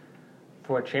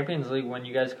Champions League when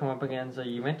you guys come up against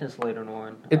Juventus later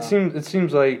on. It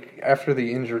seems like after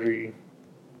the injury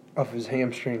of his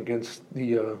hamstring against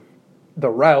the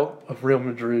rout of Real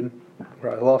Madrid,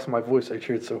 where I lost my voice, I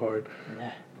cheered so hard.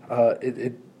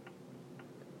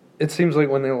 It seems like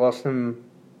when they lost him,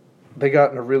 they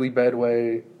got in a really bad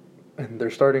way, and they're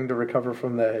starting to recover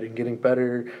from that and getting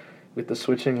better with the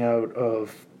switching out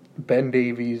of Ben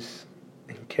Davies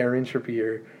and Kieran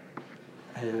Trippier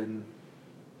and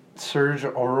Serge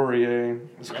Aurier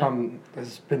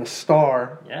has been a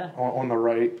star on the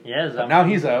right. Yes, now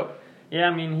he's out. Yeah,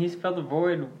 I mean, he's filled the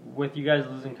void with you guys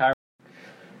losing Kyrie.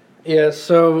 Yeah,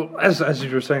 so as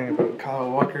you were saying about Kyle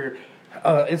Walker,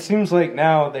 it seems like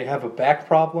now they have a back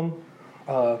problem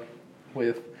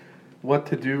with what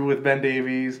to do with Ben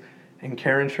Davies and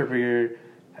Karen Trippier,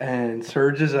 and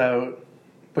Serge is out,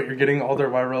 but you're getting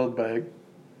Alderweireld back,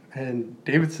 and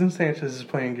Davidson Sanchez is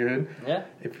playing good. Yeah.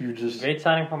 If you just great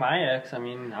signing from Ajax. I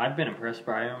mean, I've been impressed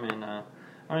by him,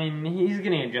 and he's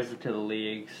getting adjusted to the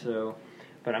league. So,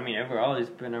 but I mean, overall, he's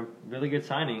been a really good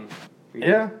signing.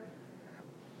 Yeah.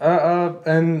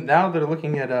 And now they're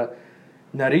looking at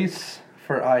Naris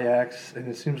for Ajax, and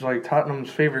it seems like Tottenham's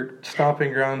favorite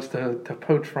stomping grounds to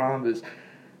poach from is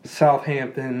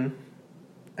Southampton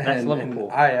and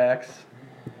Ajax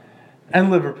and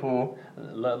Liverpool.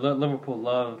 Liverpool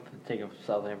love taking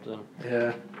Southampton.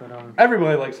 Yeah, but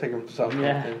everybody likes taking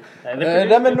Southampton. Yeah,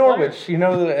 them in Norwich, you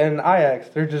know, and Ajax,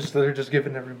 they're just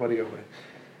giving everybody away.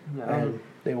 And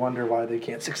they wonder why they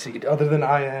can't succeed, other than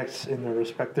Ajax in their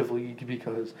respective league,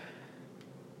 because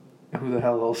who the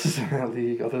hell else is in that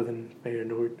league other than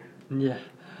Feyenoord? Yeah.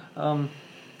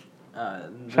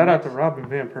 Shout out to Robin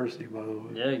Van Persie, by the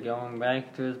way. Yeah, going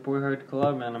back to his boyhood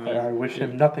club, and I mean, I wish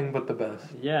him nothing but the best.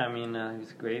 Yeah, I mean,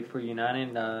 he's great for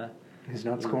United. He's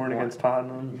not scoring against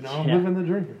Tottenham. You know, I'm living the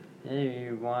dream. Yeah,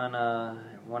 he won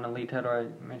a league title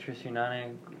at Manchester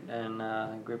United,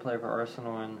 and great player for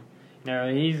Arsenal, and you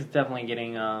know, he's definitely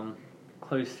getting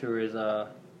close to his the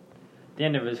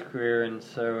end of his career, and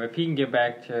so if he can get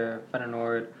back to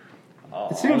Feyenoord,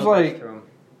 it seems like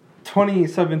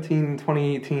 2017,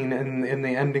 2018, and in the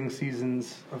ending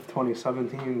seasons of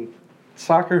 2017,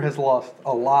 soccer has lost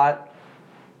a lot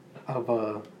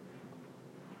of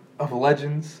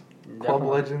legends, club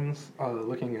legends.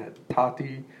 Looking at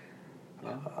Totti,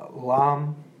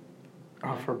 Lam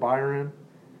for Bayern.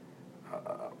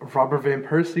 Robert Van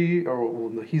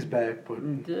Persie, he's back, but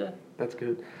that's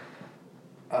good.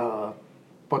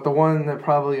 But the one that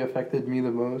probably affected me the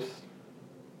most,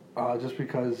 just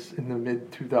because in the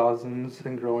mid-2000s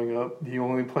and growing up, the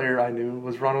only player I knew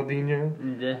was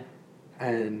Ronaldinho. Yeah.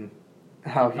 And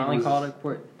how he finally was, called it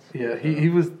quits. Yeah, he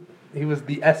was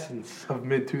the essence of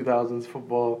mid-2000s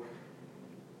football.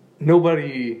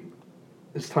 Nobody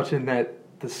is touching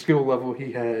the skill level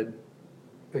he had,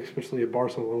 especially at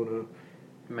Barcelona.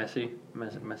 Messi.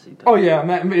 Oh yeah,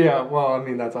 yeah. Well, I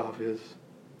mean that's obvious.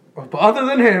 But other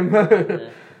than him,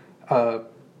 no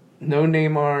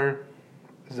Neymar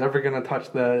is ever gonna touch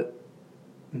that.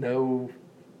 No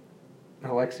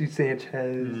Alexis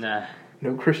Sanchez. Nah.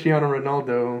 No Cristiano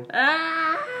Ronaldo.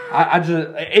 I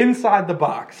just inside the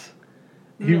box.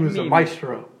 He was a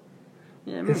maestro.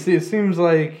 Yeah, it seems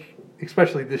like,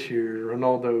 especially this year,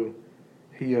 Ronaldo.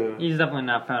 He's definitely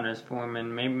not found his form,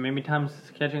 and maybe time's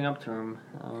catching up to him.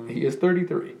 He is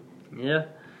 33. Yeah.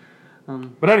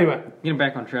 But anyway, getting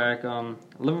back on track.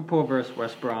 Liverpool versus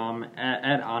West Brom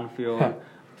at Anfield.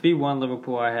 3-1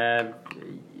 Liverpool. I had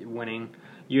winning.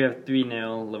 You have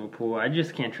 3-0 Liverpool. I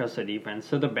just can't trust their defense,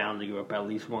 so they're bound to give up at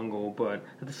least one goal. But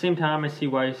at the same time, I see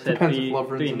why you said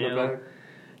 3-0.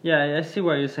 Yeah, I see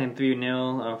why you're saying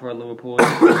 3-0 for Liverpool,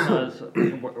 because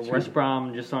West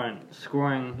Brom just aren't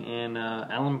scoring, and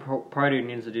Alan Pardew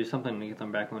needs to do something to get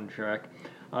them back on track.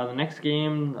 The next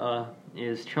game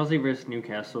is Chelsea versus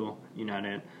Newcastle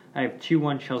United. I have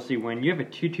 2-1 Chelsea win. You have a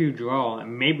 2-2 draw.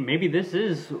 And maybe this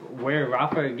is where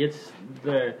Rafa gets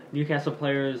the Newcastle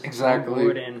players on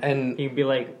board, and he can be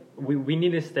like, we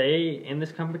need to stay in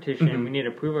this competition. Mm-hmm. We need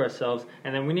to prove ourselves,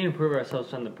 and then we need to prove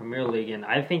ourselves in the Premier League. And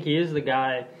I think he is the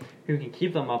guy who can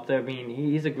keep them up there. I mean,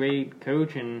 he's a great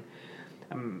coach, and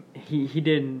he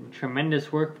did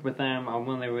tremendous work with them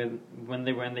when they were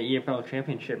in the EFL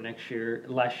Championship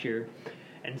last year.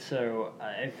 And so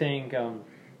I think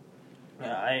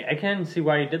I can see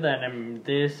why he did that. And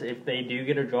if they do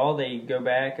get a draw, they go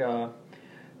back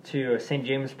to St.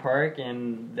 James Park,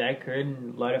 and that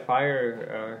could light a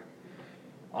fire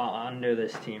under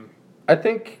this team. I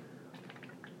think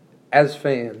as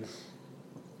fans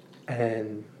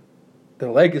and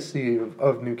the legacy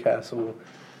of Newcastle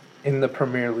in the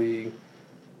Premier League,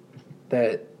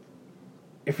 that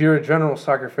if you're a general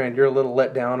soccer fan, you're a little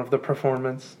let down of the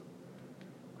performance,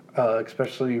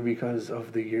 especially because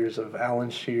of the years of Alan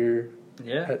Shearer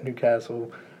at Newcastle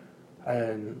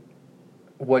and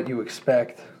what you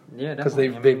expect. Yeah, because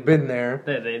they've been there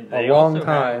a long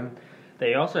time.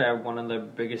 They also have one of the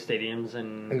biggest stadiums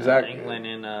in England,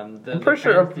 and I'm pretty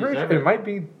sure it might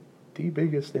be the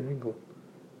biggest in England.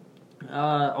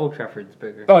 Old Trafford's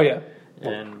bigger. Oh yeah,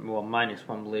 and minus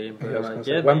Wembley.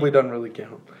 But, Wembley doesn't really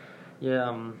count. Yeah,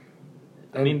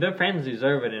 I mean their fans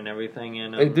deserve it and everything,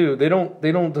 and they do. They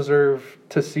don't deserve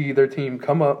to see their team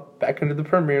come up back into the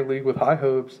Premier League with high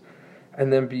hopes,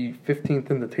 and then be 15th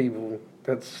in the table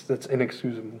That's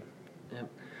inexcusable. Yep.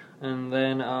 And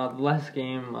then the last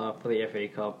game for the FA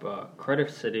Cup, Cardiff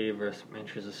City versus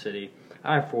Manchester City.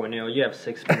 I have 4-0. You have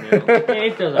 6-0.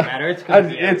 It doesn't matter. It's gonna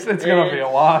be a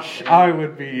wash. Yeah. I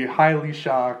would be highly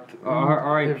shocked.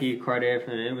 R.I.P. Cardiff.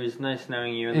 And it was nice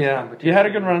knowing you in this competition. You had a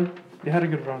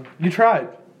good run. You tried.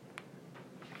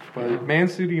 But Man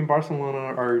City and Barcelona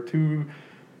are two,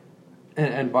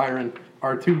 and Bayern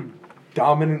are two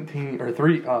dominant teams, or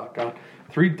three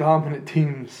dominant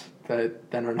teams that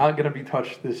are not going to be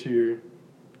touched this year.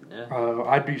 Yeah.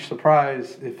 I'd be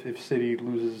surprised if City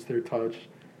loses their touch.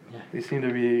 Yeah. They seem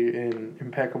to be in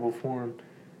impeccable form.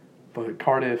 But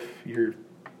Cardiff, you're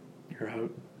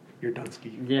out. You're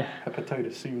Dunsky. Yeah.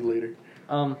 Hepatitis. See you later.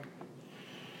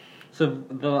 So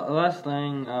the last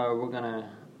thing we're gonna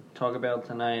talk about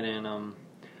tonight, and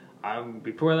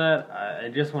before that, I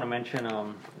just want to mention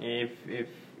if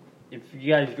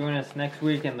you guys join us next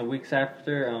week and the weeks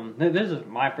after, this is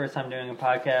my first time doing a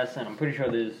podcast, and I'm pretty sure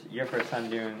this is your first time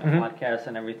doing a podcast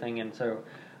and everything, and so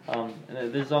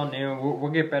this is all new.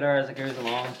 We'll get better as it goes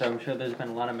along, so I'm sure there's been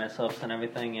a lot of mess-ups and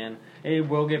everything, and it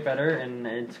will get better, and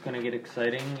it's going to get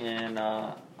exciting, and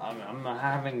I'm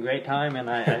having a great time, and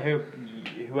I hope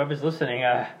whoever's listening,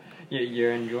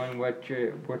 you're enjoying what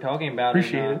we're talking about.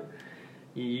 Appreciate it.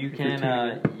 You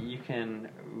can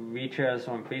reach us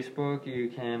on Facebook. You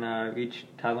can reach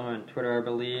Tyler on Twitter, I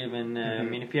believe. And I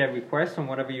mean, if you have requests on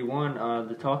whatever you want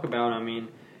to talk about, I mean,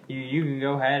 you can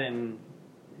go ahead and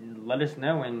let us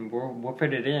know, and we'll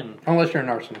fit it in. Unless you're an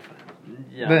Arsenal fan,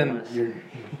 yeah. Then you're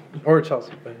or a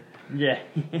Chelsea fan. Yeah.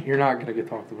 You're not gonna get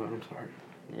talked about. I'm sorry.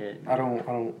 Yeah. I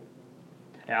don't.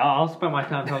 Yeah, I'll spend my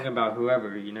time talking about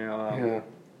whoever, yeah.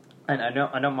 And I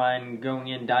don't mind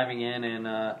diving in,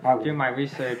 and doing my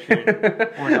research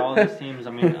on all these teams.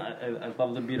 I mean, I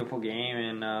love the beautiful game,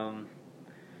 and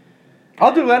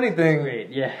I'll do anything. Great,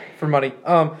 yeah. For money.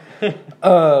 As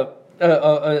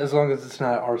long as it's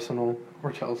not Arsenal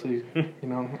or Chelsea.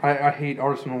 I hate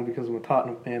Arsenal because I'm a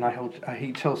Tottenham fan. I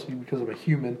hate Chelsea because I'm a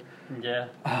human. Yeah.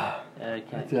 I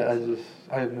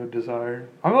have no desire.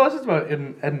 Unless it's about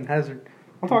Eden Hazard.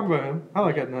 I'll talk about him. I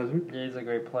like Eden Hazard. Yeah, he's a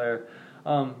great player.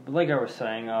 But like I was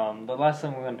saying, the last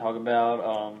thing we're going to talk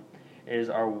about is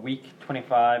our Week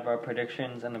 25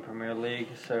 predictions in the Premier League.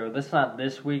 So this is not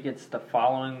this week; it's the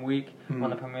following week when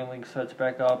the Premier League starts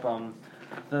back up.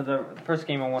 The first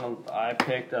game I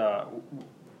picked.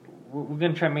 We're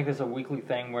going to try and make this a weekly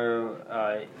thing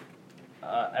where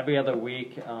every other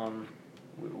week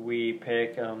we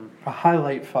pick a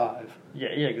highlight 5. Yeah,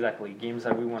 exactly. Games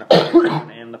that we want to focus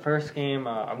on. And the first game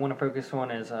I want to focus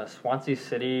on is Swansea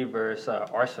City versus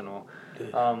Arsenal.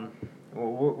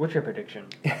 What's your prediction?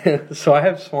 So I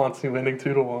have Swansea winning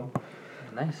 2-1.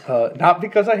 Nice. Not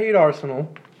because I hate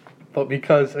Arsenal, but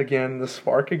because, again, the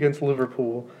spark against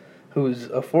Liverpool, who's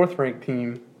a 4th-ranked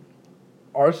team.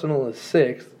 Arsenal is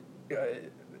 6th.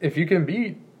 If you can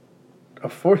beat a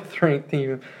 4th-ranked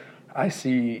team, I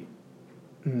see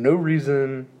no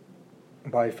reason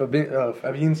why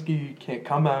Fabianski can't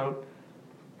come out,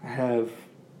 have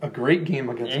a great game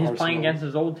against Arsenal. He's playing against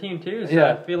his old team, too. So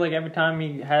I feel like every time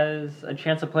he has a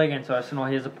chance to play against Arsenal,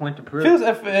 he has a point to prove.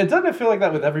 It doesn't feel like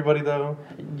that with everybody, though.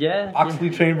 Yeah.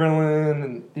 Oxlade-Chamberlain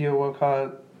and Theo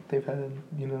Walcott, they've had,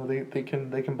 they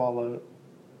can ball out.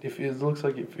 It looks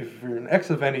like if you're an ex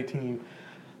of any team,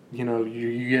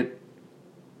 you get,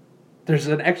 there's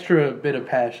an extra bit of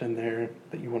passion there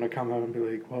that you want to come out and be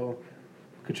like, well,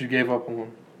 could you give up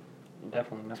on?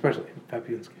 Definitely. Especially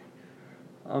Fabianski.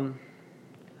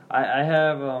 I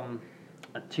have a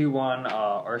 2-1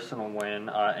 Arsenal win,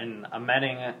 and I'm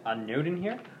adding a note in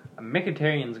here.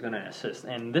 Mkhitaryan's going to assist,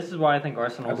 and this is why I think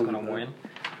Arsenal's going to win.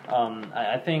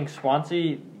 I think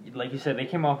Swansea, like you said, they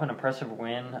came off an impressive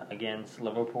win against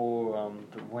Liverpool,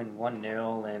 to win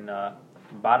 1-0, and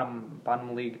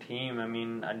bottom league team. I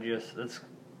mean, I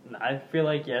feel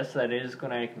like, yes, that is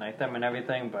going to ignite them and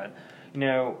everything, but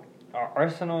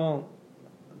Arsenal,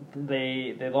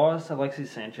 they lost Alexis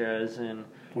Sanchez, and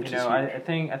I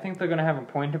think they're going to have a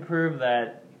point to prove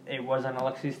that it wasn't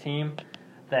Alexis' team,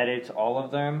 that it's all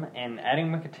of them. And adding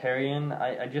Mkhitaryan,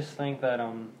 I just think that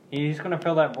he's going to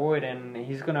fill that void, and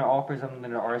he's going to offer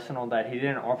something to Arsenal that he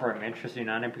didn't offer at Manchester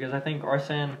United, because I think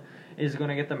Arsene is going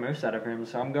to get the most out of him.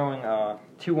 So I'm going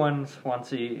 2-1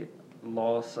 Swansea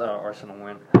loss, Arsenal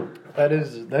win.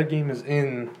 That game is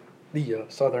in the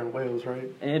Southern Wales, right?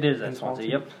 It is at Swansea.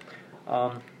 Yep.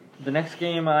 The next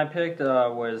game I picked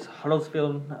was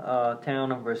Huddersfield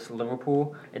Town versus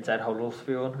Liverpool. It's at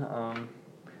Huddersfield.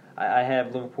 I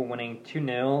have Liverpool winning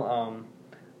 2-0.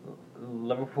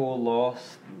 Liverpool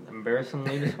lost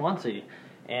embarrassingly to Swansea.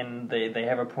 and they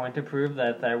have a point to prove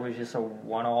that was just a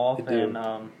one-off. And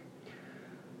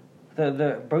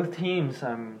the both teams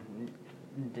are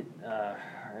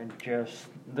just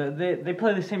they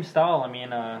play the same style. I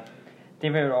mean,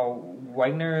 David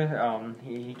Wagner,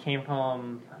 he came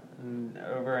from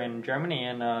over in Germany,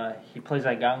 and he plays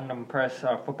like Gangnam Press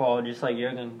football just like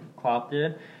Jurgen Klopp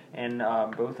did. And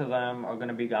both of them are going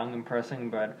to be Gangnam pressing,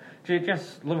 but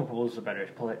just Liverpool's a better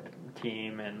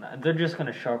team, and they're just going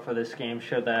to show up for this game,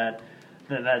 show that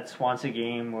Swansea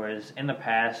game was in the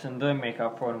past, and they'll make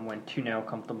up for it and win 2-0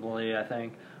 comfortably, I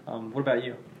think. What about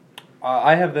you?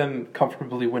 I have them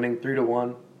comfortably winning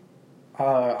 3-1.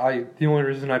 The only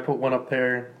reason I put one up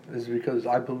there is because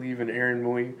I believe in Aaron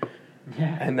Moy,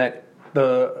 and that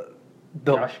the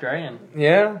Australian,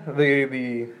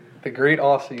 the great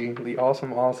Aussie, the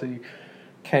awesome Aussie,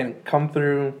 can come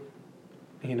through.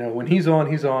 You know, when he's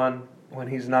on, he's on. When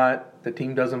he's not, the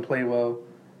team doesn't play well.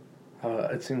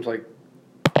 It seems like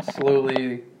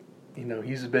slowly,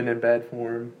 he's been in bad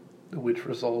form, which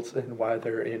results in why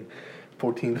they're in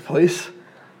 14th place.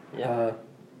 Yeah.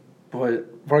 But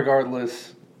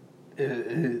regardless,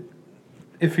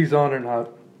 if he's on or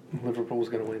not, Liverpool's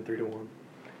going to win 3-1.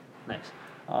 Nice.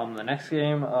 The next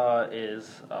game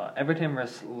is Everton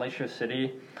versus Leicester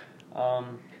City.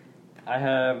 I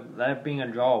have that being a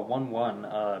draw,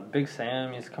 1-1. Big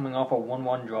Sam is coming off a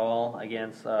 1-1 draw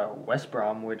against West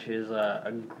Brom, which is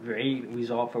a great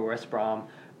result for West Brom.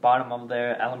 Bottom up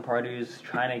there, Alan Pardew's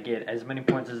trying to get as many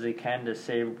points as he can to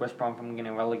save West Brom from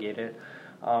getting relegated.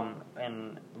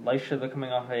 And Leicester, they're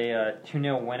coming off a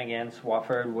 2-0 win against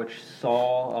Watford, which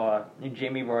saw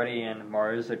Jamie Vardy and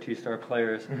Mars, their 2-star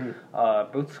players,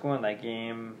 both score in that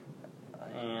game.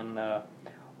 And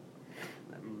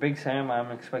Big Sam,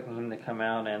 I'm expecting him to come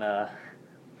out and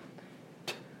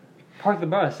park the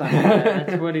bus. I mean,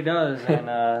 that's what he does. And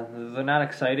they're not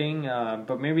exciting,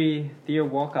 but maybe Theo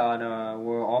Walcott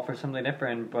will offer something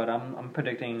different. But I'm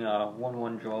predicting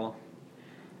 1-1 draw.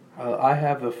 I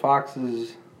have the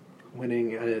Foxes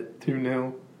winning at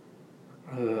 2-0.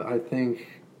 I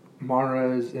think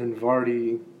Mahrez and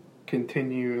Vardy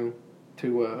continue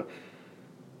to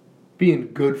be in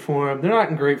good form. They're not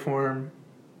in great form.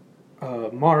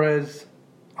 Mahrez,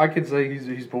 I could say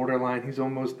he's borderline. He's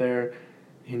almost there.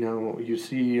 You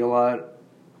see a lot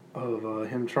of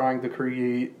him trying to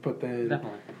create, but then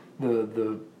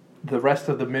the rest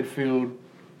of the midfield,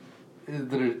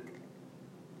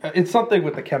 it's something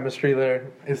with the chemistry there.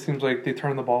 It seems like they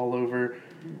turn the ball over,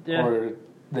 or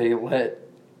they let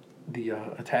the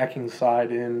attacking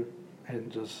side in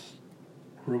and just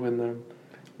ruin them.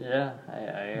 Yeah,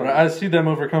 but I see them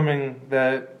overcoming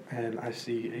that, and I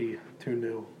see a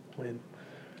 2-0 win.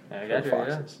 I got you.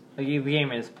 Yeah. The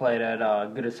game is played at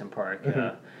Goodison Park,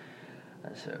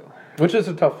 so which is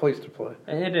a tough place to play.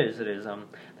 It is.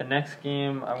 The next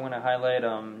game I want to highlight.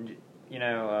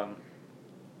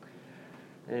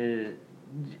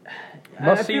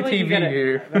 Must see TV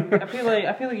here. I feel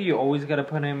like you always got to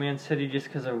put in Man City just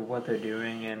because of what they're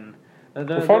doing, and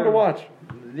they're fun to watch.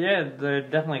 Yeah, they're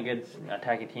definitely a good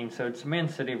attacking team. So it's Man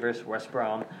City versus West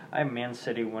Brom. I have Man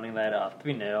City winning that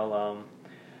 3-0.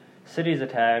 City's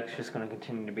attack is just going to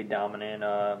continue to be dominant.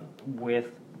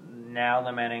 With now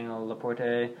them adding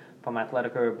Laporte from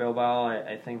Atletico Bilbao,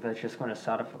 I think that's just going to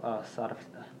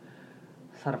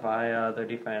solidify their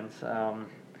defense.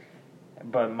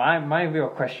 But my real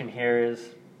question here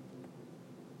is,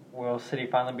 will City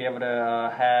finally be able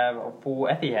to have a full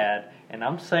Etihad? And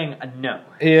I'm saying a no.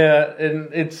 Yeah,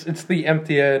 and it's the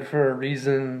Etihad for a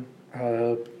reason.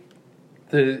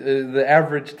 The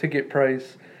average ticket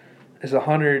price is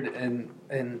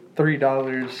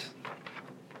 $103.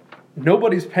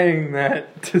 Nobody's paying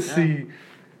that to see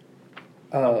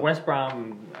West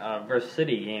Brom versus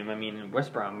City game. I mean,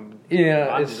 West Brom.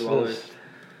 Yeah, it's just,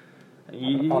 I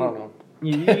don't know.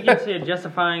 You can see it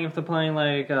justifying if they're playing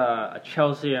like a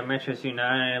Chelsea, a Manchester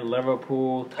United,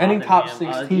 Liverpool, any top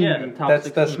 16.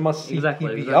 That's must see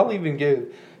exactly. I'll even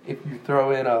give if you throw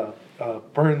in a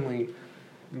Burnley.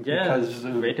 Yeah, it's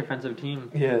a great defensive team.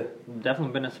 Yeah,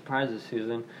 definitely been a surprise this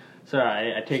season. So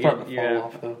I take it you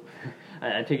have.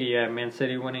 I take it you have Man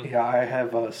City winning. Yeah, I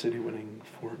have City winning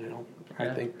 4-0.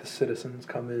 I think the citizens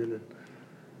come in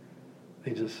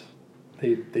and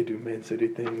they do Man City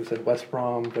things, and West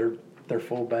Brom their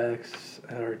fullbacks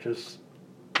they're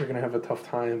gonna have a tough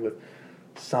time with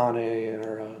Sane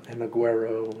and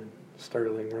Aguero and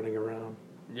Sterling running around.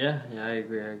 Yeah, I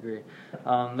agree.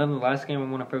 Then the last game I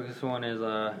want to focus on is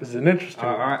an interesting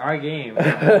our game.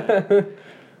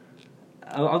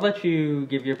 I'll let you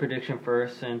give your prediction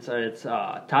first, since it's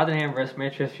Tottenham versus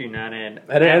Manchester United,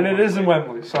 and it is in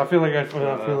Wembley, so I feel like I should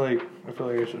have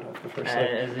the first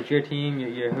say. As it's your team,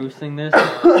 you're hosting this.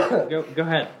 Go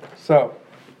ahead. So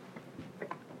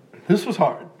this was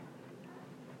hard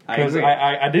because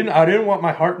I didn't want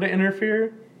my heart to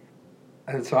interfere,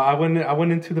 and so I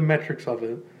went into the metrics of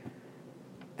it,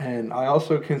 and I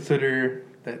also consider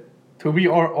that Toby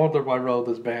Alderweireld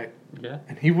is back. Yeah.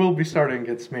 And he will be starting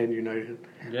against Man United.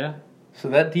 Yeah. So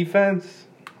that defense,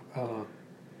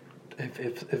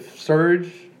 if Serge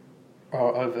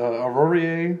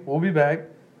Aurier will be back,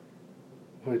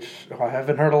 which I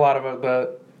haven't heard a lot about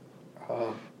that.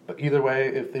 But either way,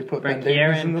 if they put Ben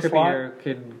Davies in the slot,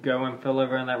 could go and fill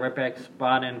over in that right back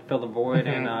spot and fill the void,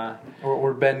 and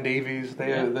or Ben Davies.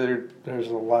 There's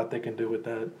a lot they can do with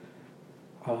that.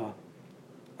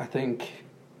 I think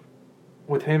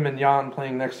with him and Jan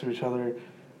playing next to each other,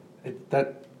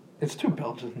 it's two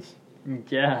Belgians.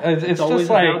 Yeah,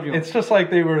 it's just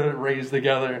like they were raised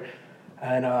together,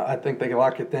 and I think they can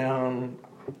lock it down.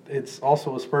 It's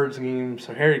also a Spurs game,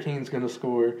 so Harry Kane's going to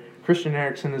score. Christian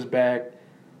Eriksen is back.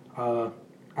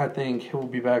 I think he'll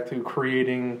be back to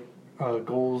creating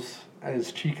goals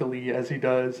as cheekily as he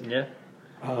does. Yeah.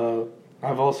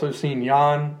 I've also seen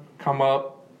Jan come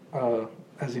up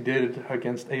as he did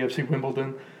against AFC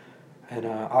Wimbledon. And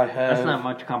I have... That's not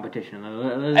much competition,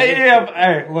 though.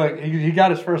 Hey, look, he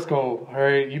got his first goal, all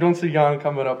right? You don't see Jan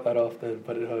coming up that often,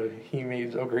 but he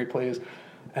made great plays.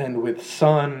 And with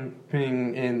Son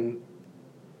being in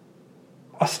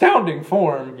astounding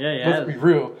form, let's be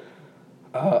real,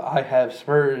 I have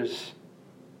Spurs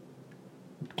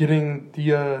getting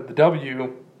the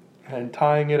W and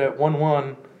tying it at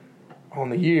 1-1 on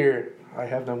the year. I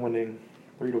have them winning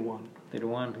 3-1.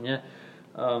 3-1, yeah.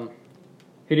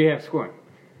 Who do you have scoring?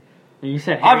 You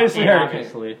said Harry Kane,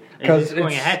 obviously, because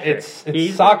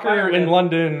it's soccer in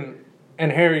London,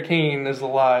 and Harry Kane is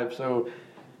alive. So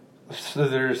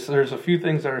there's a few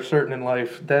things that are certain in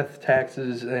life: death,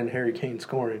 taxes, and Harry Kane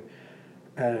scoring.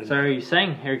 And so are you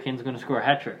saying Harry Kane's going to score a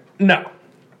hat trick? No,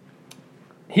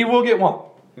 he will get one.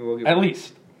 At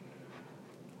least.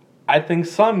 I think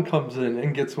Son comes in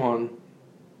and gets one.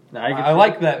 I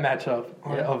like that matchup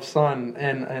of Son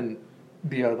and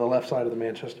the left side of the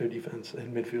Manchester defense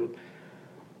in midfield.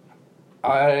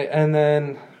 And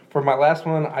then for my last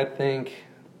one, I think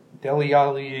Dele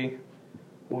Alli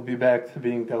will be back to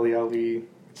being Dele Alli.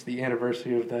 It's the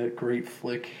anniversary of that great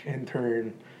flick and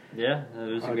turn. Yeah,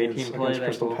 it was a great team play. Against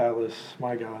Crystal Palace.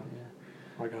 My God. Yeah.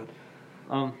 My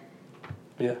God.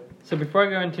 Yeah. So before I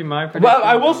go into my prediction... Well,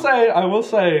 I will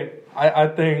say, I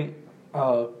think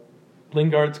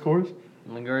Lingard scores.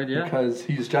 Lingard, yeah. Because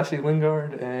he's Jesse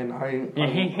Lingard, and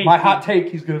my hot take,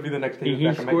 he's going to be the next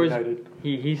David Beckham at United.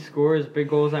 He scores big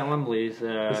goals at Wembley.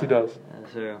 Yes, he does.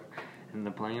 And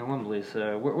they're playing at Wembley,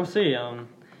 so we'll see.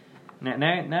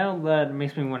 Now that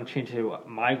makes me want to change to what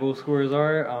my goal scorers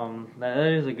are. That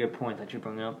is a good point that you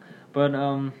bring up. But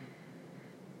I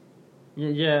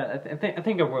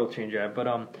think I will change that.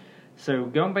 But so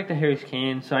going back to Harry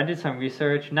Kane, so I did some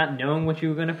research, not knowing what you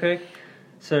were going to pick.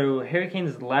 So Harry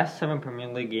Kane's last 7 Premier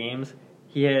League games,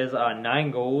 he has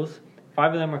 9 goals.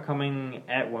 5 of them are coming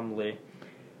at Wembley.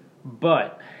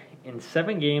 But in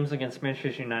 7 games against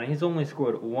Manchester United, he's only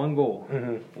scored 1 goal.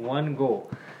 Mm-hmm. 1 goal.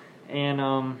 And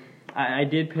I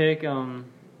did pick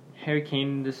Harry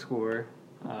Kane to score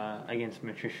against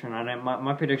Manchester United.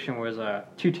 My prediction was a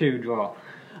 2-2 draw.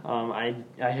 I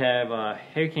have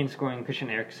Harry Kane scoring, Christian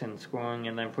Eriksen scoring,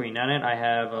 and then for United I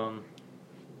have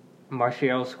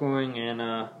Martial scoring, and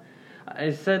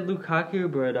I said Lukaku,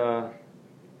 but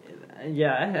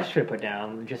I should have put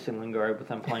down Jesse Lingard with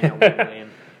him playing at Wembley,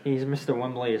 and he's Mr.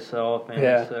 Wembley himself,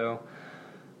 and so...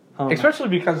 especially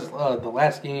because the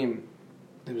last game,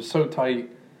 it was so tight,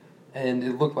 and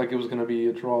it looked like it was going to be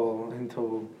a draw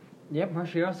until... Yeah,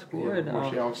 Martial scored. Yeah,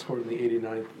 Martial scored in the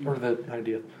 89th, or the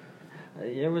 90th.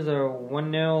 It was a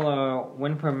 1-0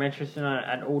 win for Manchester United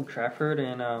at Old Trafford,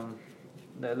 and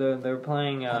they're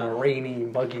playing on a rainy,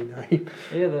 muggy night.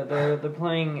 Yeah, they're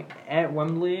playing at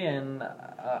Wembley, and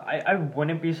I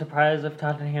wouldn't be surprised if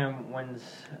Tottenham wins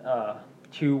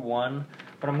 2-1,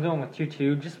 but I'm going with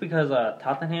 2-2 just because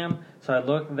Tottenham. So I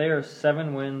look, they are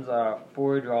 7 wins,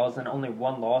 4 draws, and only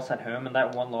 1 loss at home, and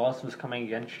that 1 loss was coming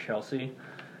against Chelsea,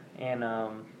 and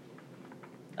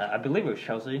I believe it was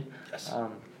Chelsea. Yes.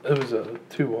 It was a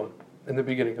 2-1 in the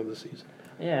beginning of the season.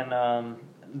 Yeah, and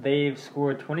they've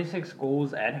scored 26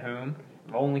 goals at home.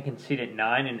 Only conceded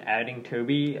 9, and adding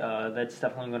Toby, that's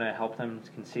definitely going to help them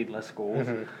concede less goals.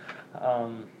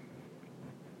 Mm-hmm.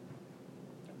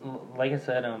 Like I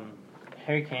said,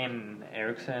 Harry Kane and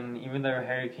Eriksen, even though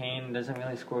Harry Kane doesn't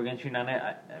really score against United,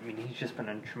 I mean, he's just been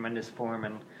in tremendous form,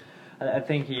 and I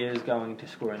think he is going to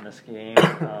score in this game.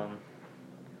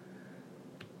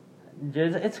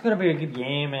 It's going to be a good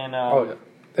game, and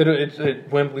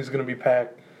Wembley's going to be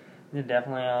packed. It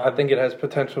definitely. I think it has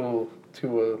potential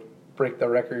to break the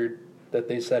record that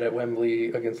they set at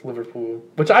Wembley against Liverpool,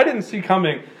 which I didn't see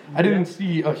coming. I didn't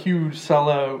see a huge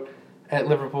sellout at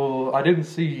Liverpool. I didn't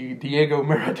see Diego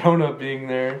Maradona being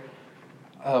there,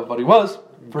 but he was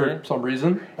for some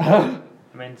reason. I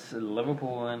mean, it's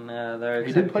Liverpool, and they're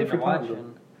excited to watch.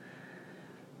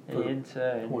 It's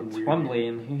Wembley,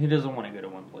 and he doesn't want to go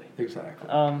to Wembley. Exactly.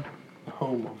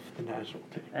 Home of the national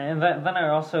team. And then I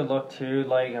also look too,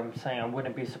 like I'm saying, I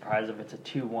wouldn't be surprised if it's a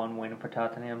 2-1 win for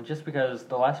Tottenham, just because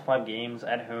the last 5 games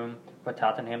at home for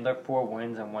Tottenham, they're 4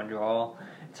 wins and 1 draw.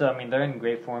 So, I mean, they're in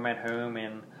great form at home,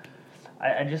 and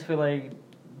I just feel like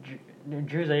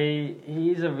Jose,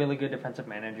 he's a really good defensive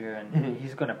manager, and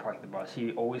he's going to park the bus.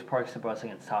 He always parks the bus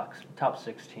against top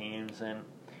 6 teams, and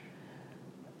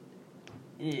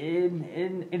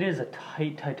it is a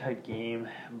tight game,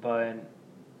 but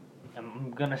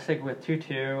I'm going to stick with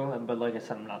 2-2, but like I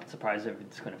said, I'm not surprised if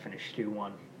it's going to finish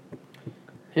 2-1.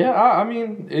 Yeah, I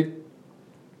mean,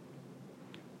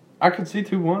 I could see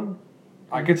 2-1.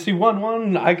 I could see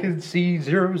 1-1. I could see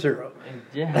 0-0.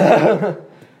 Yeah.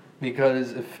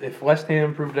 Because if West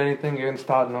Ham proved anything against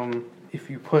Tottenham, if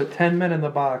you put 10 men in the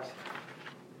box,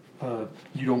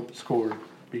 you don't score,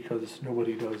 because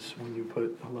nobody does when you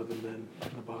put 11 men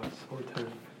in the box, or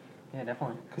 10. Yeah,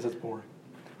 definitely. Because it's boring.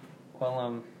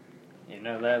 Well,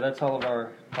 that's all of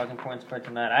our talking points for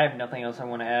tonight. I have nothing else I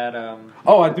want to add.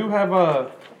 I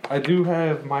do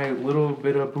have my little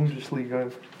bit of Bundesliga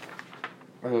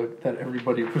that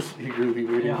everybody was eagerly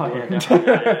waiting for.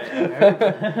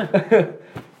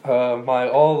 My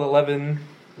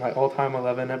all-time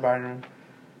 11 at Bayern.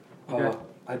 Okay.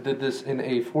 I did this in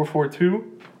a 4-4-2.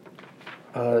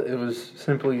 It was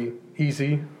simply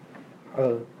easy,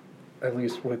 at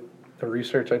least with the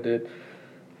research I did.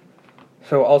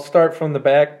 So I'll start from the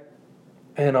back,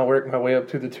 and I'll work my way up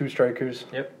to the 2 strikers.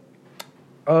 Yep.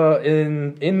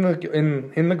 In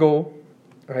the goal,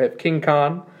 I have King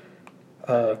Khan.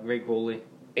 Great goalie.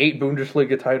 8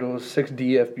 Bundesliga titles, 6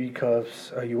 DFB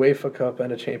Cups, a UEFA Cup,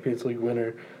 and a Champions League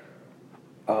winner.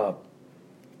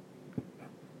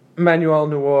 Manuel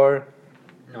Neuer.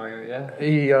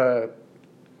 Yeah.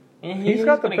 He's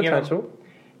got the potential.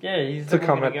 He's to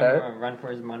come at that. A run for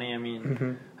his money. I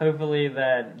mean, hopefully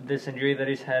that this injury that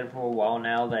he's had for a while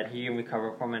now, that he can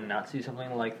recover from and not see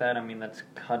something like that. I mean, that's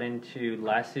cut into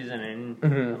last season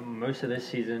and most of this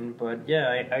season. But yeah,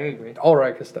 I agree.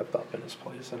 Ulrich has stepped up in his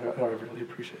place, and I really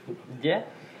appreciate it. Yeah.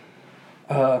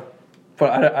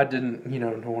 But I didn't.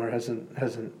 Neuer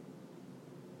hasn't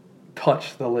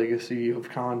touched the legacy of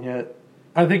Khan yet.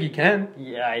 I think he can.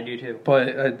 Yeah, I do too. But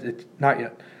it's not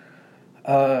yet.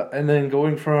 And then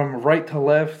going from right to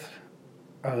left,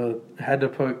 had to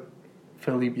put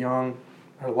Philippe Lam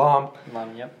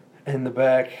Yep. in the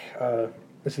back.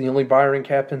 Is the only Bayern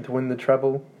captain to win the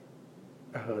treble,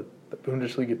 the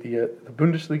Bundesliga,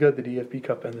 the DFB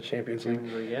Cup, and the Champions League.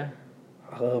 Yeah.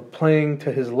 Playing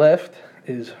to his left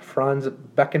is Franz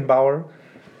Beckenbauer.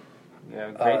 Yeah,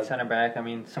 great center back. I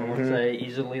mean, some would say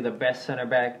easily the best center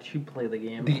back to play the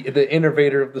game. The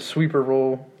innovator of the sweeper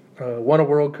role. Won a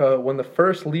World Cup, won the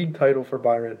first league title for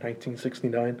Bayern in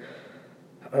 1969.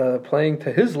 Playing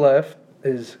to his left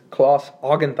is Klaus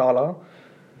Augenthaler.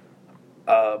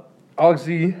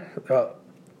 Augsy,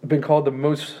 been called the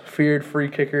most feared free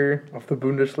kicker of the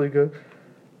Bundesliga.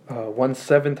 Won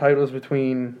 7 titles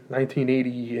between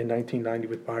 1980 and 1990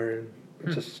 with Bayern.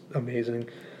 It's just amazing.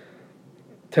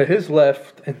 To his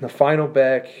left, in the final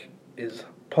back, is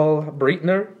Paul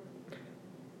Breitner.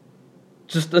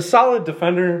 Just a solid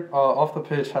defender. Off the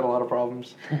pitch, had a lot of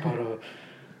problems, but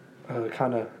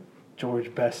kind of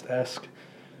George Best-esque.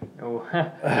 Oh,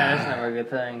 that's never a good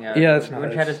thing. Yeah, it's not.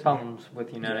 George had his problems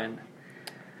with United.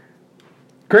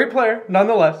 Great player,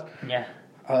 nonetheless. Yeah.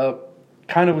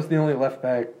 Kind of was the only left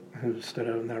back who stood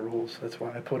out in that role, so that's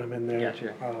why I put him in there.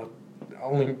 Gotcha. The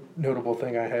only notable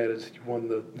thing I had is he won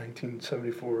the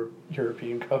 1974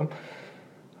 European Cup.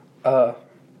 And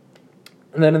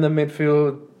then in the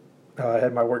midfield, I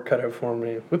had my work cut out for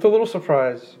me, with a little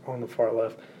surprise on the far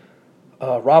left.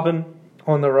 Robin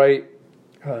on the right,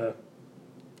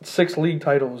 6 league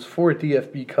titles, 4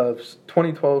 DFB Cups,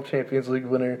 2012 Champions League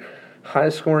winner,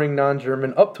 highest scoring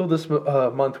non-German up till this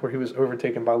month, where he was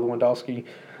overtaken by Lewandowski,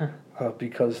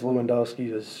 because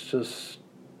Lewandowski is just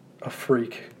a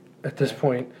freak at this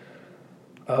point.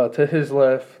 To his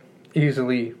left,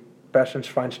 easily, Bastian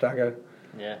Schweinsteiger.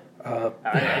 Yeah.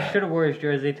 I should have wore his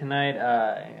jersey tonight.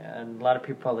 And a lot of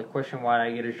people probably question why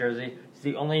I get his jersey. He's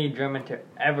the only German to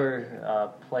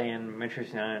ever play in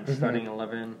Manchester United starting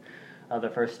 11, the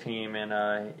first team. And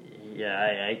I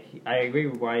agree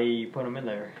with why you put him in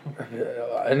there.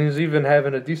 And he's even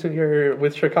having a decent year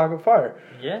with Chicago Fire.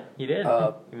 Yeah, he did.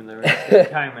 Even though it's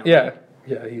retirement. Yeah,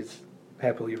 he's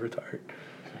happily retired.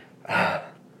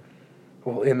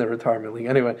 Well, in the retirement league.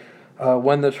 Anyway,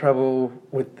 won the treble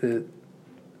with the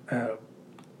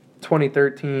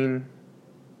 2013.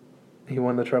 He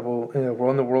won the treble.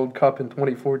 Won the World Cup in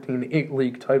 2014. 8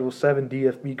 league titles, 7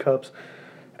 DFB Cups,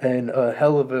 and a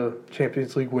hell of a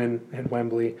Champions League win in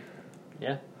Wembley.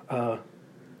 Yeah.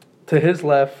 To his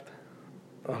left,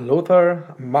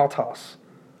 Lothar Matthaus.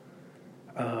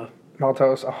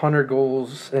 Matthaus, 100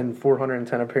 goals and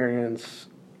 410 appearances.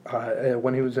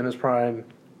 When he was in his prime,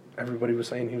 everybody was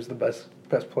saying he was the best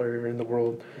player in the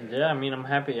world. Yeah, I mean, I'm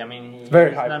happy. I mean, it's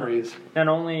very high praise. Not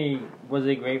only was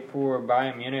he great for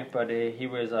Bayern Munich, but he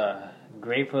was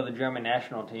great for the German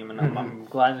national team, and I'm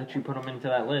glad that you put him into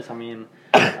that list. I mean,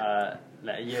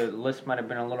 your list might have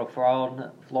been a little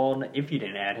flawed if you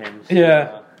didn't add him.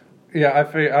 So,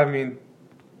 I mean,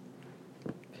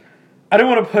 I don't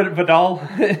want to put Vidal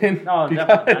in. No,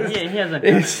 definitely not. He hasn't.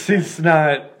 He's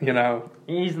not,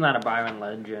 He's not a Byron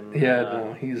legend. Yeah,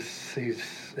 no, he's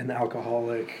an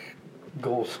alcoholic,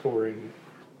 goal scoring.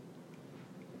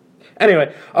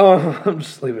 Anyway, I'll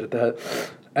just leave it at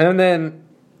that. And then,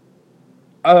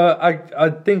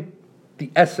 I think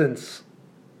the essence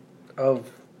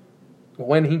of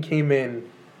when he came in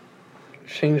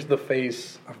changed the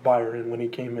face of Byron when he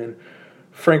came in.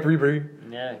 Frank Ribery.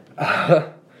 Yeah.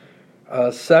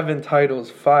 7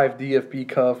 titles, 5 DFB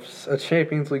Cups, a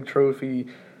Champions League trophy,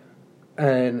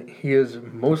 and he is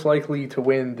most likely to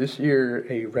win this year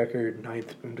a record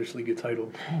 9th Bundesliga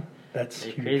title. That's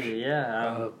huge. Crazy,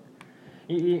 yeah.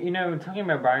 Talking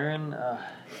about Byron,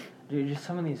 just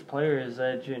some of these players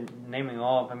that you're naming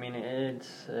off, I mean, it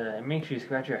makes you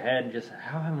scratch your head. Just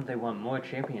how haven't they won more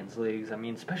Champions Leagues? I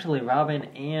mean, especially Robin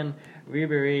and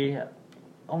Ribery.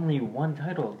 Only 1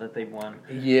 title that they've won.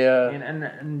 Yeah.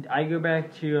 And I go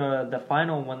back to the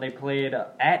final when they played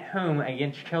at home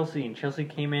against Chelsea, and Chelsea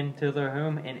came into their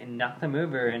home and knocked them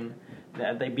over, and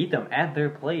they beat them at their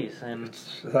place. And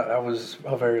that was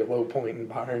a very low point in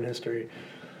Bayern history,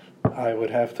 I would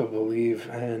have to believe.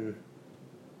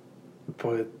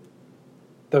 But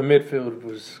the midfield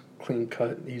was clean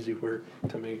cut, easy work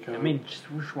to make. I mean,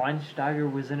 Schweinsteiger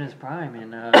was in his prime,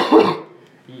 and.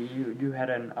 You had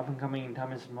an up-and-coming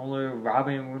Thomas Muller.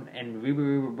 Robin and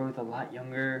Ribery were both a lot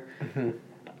younger.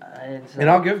 And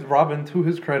I'll give Robin, to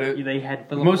his credit, they had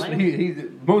Philip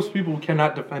most people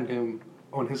cannot defend him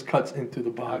on his cuts into the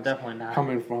box. No, definitely not.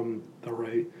 Coming from the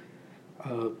right.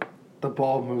 The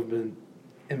ball movement,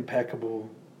 impeccable.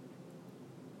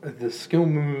 The skill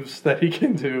moves that he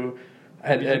can do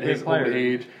at his old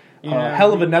age.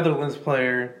 Hell of a Netherlands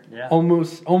player. Yeah.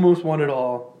 Almost won it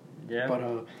all. Yeah. But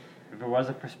if it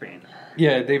wasn't for Spain.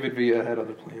 Yeah, David Villa had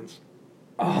other plans.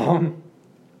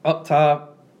 Up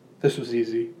top, this was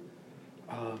easy.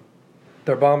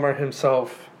 Their bomber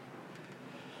himself,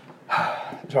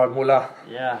 John Muller.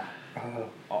 Yeah.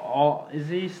 Is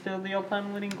he still the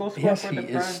all-time leading goal scorer? Yes, he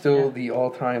is still the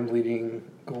all-time leading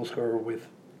goal scorer with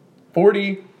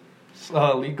 40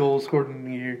 league goals scored in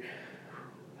the year.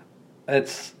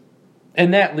 It's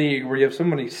in that league where you have so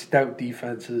many stout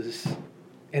defenses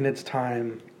in its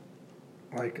time.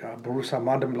 Like Borussia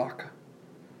Mönchengladbach.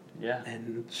 Yeah.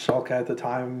 And Schalke at the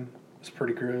time was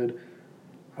pretty good.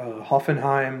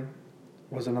 Hoffenheim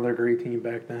was another great team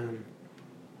back then.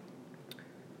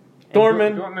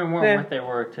 Dortmund weren't what they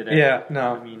were today. Yeah,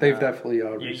 no, I mean, they've definitely...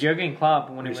 Jurgen Klopp,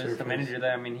 when he was the manager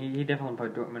there, I mean, he definitely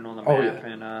put Dortmund on the map.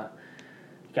 And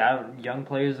got young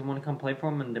players that want to come play for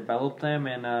him and develop them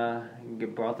and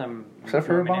brought them... Except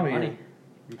for Obama,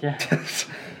 yeah.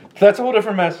 That's a whole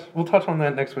different mess. We'll touch on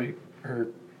that next week. Or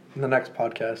in the next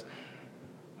podcast.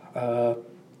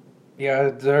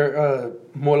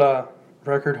 Muller,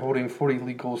 record-holding 40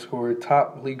 league goal scorer,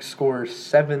 top league scorer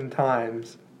 7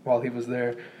 times while he was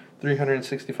there.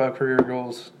 365 career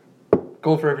goals.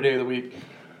 Goal for every day of the week.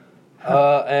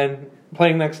 And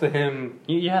playing next to him...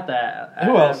 You have to...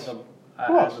 Who else? Who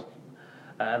else?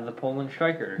 The Poland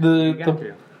striker.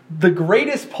 The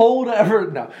greatest Pole to ever...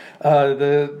 No.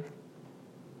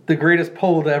 The greatest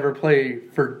Pole to ever play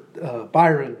for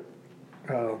Byron,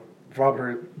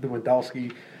 Robert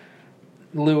Lewandowski.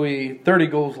 Louis, 30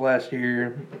 goals last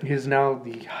year. He is now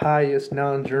the highest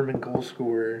non-German goal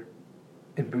scorer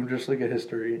in Bundesliga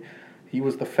history. He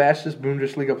was the fastest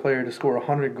Bundesliga player to score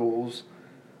 100 goals.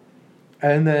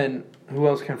 And then, who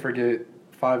else can forget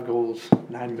 5 goals,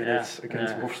 9 minutes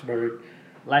against Wolfsburg.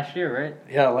 Last year, right?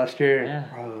 Yeah, last year.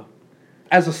 Yeah.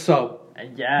 As a sub.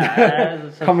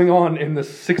 Yeah. Coming on in the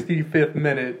 65th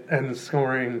minute and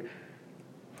scoring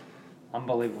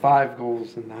unbelievable 5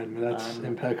 goals in 9 minutes. That's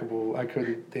impeccable. I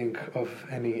couldn't think of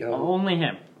any else. Only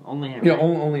him. Yeah, right?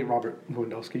 only Robert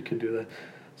Lewandowski can do that.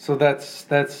 So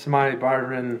that's my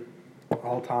Byron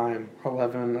all-time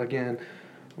 11 again.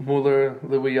 Muller,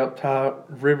 Louis up top,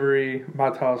 Ribery,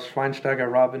 Matas, Schweinsteiger,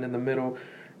 Robin in the middle,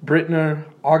 Brittner,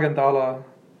 Argentala,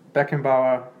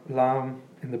 Beckenbauer, Lahm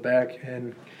in the back,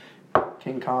 and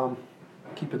King Khan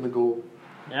keeping the goal.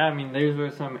 Yeah, I mean, those were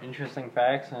some interesting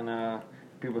facts, and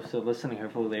people still listening,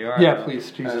 hopefully they are. Yeah, please,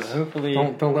 Jesus. Hopefully,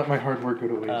 don't let my hard work go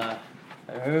to waste.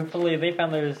 Hopefully they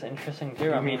found those interesting too.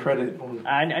 Give me credit.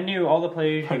 I knew all the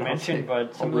players you mentioned,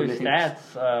 but some of those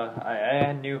stats, I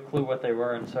had no clue what they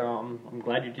were, and so I'm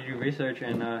glad you did your research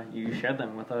and you shared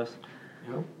them with us.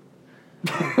 Yep.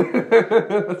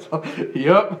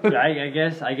 Yep. I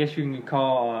guess you can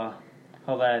call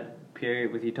that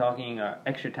period with you talking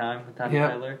extra time with Tommy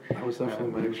Tyler. That was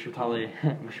definitely my extra time.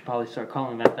 We should probably start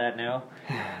calling that now.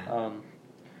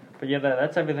 But yeah,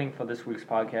 that's everything for this week's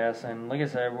podcast. And like I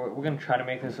said, we're going to try to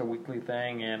make this a weekly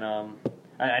thing. And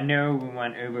I know we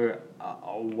went over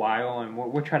a while, and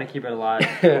we're trying to keep it a lot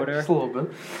shorter. Just a little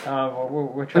bit.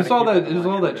 We're trying it's all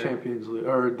that Champions League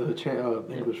or the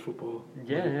English football.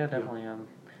 Yeah, definitely.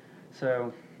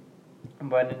 So,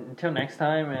 but until next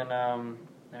time, and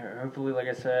hopefully, like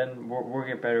I said, we'll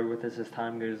get better with this as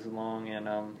time goes along, and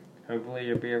hopefully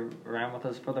you'll be around with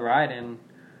us for the ride. And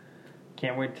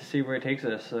can't wait to see where it takes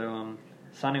us. So,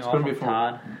 signing off from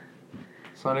Todd.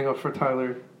 Signing off for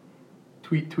Tyler.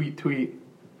 Tweet.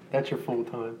 That's your full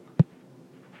time.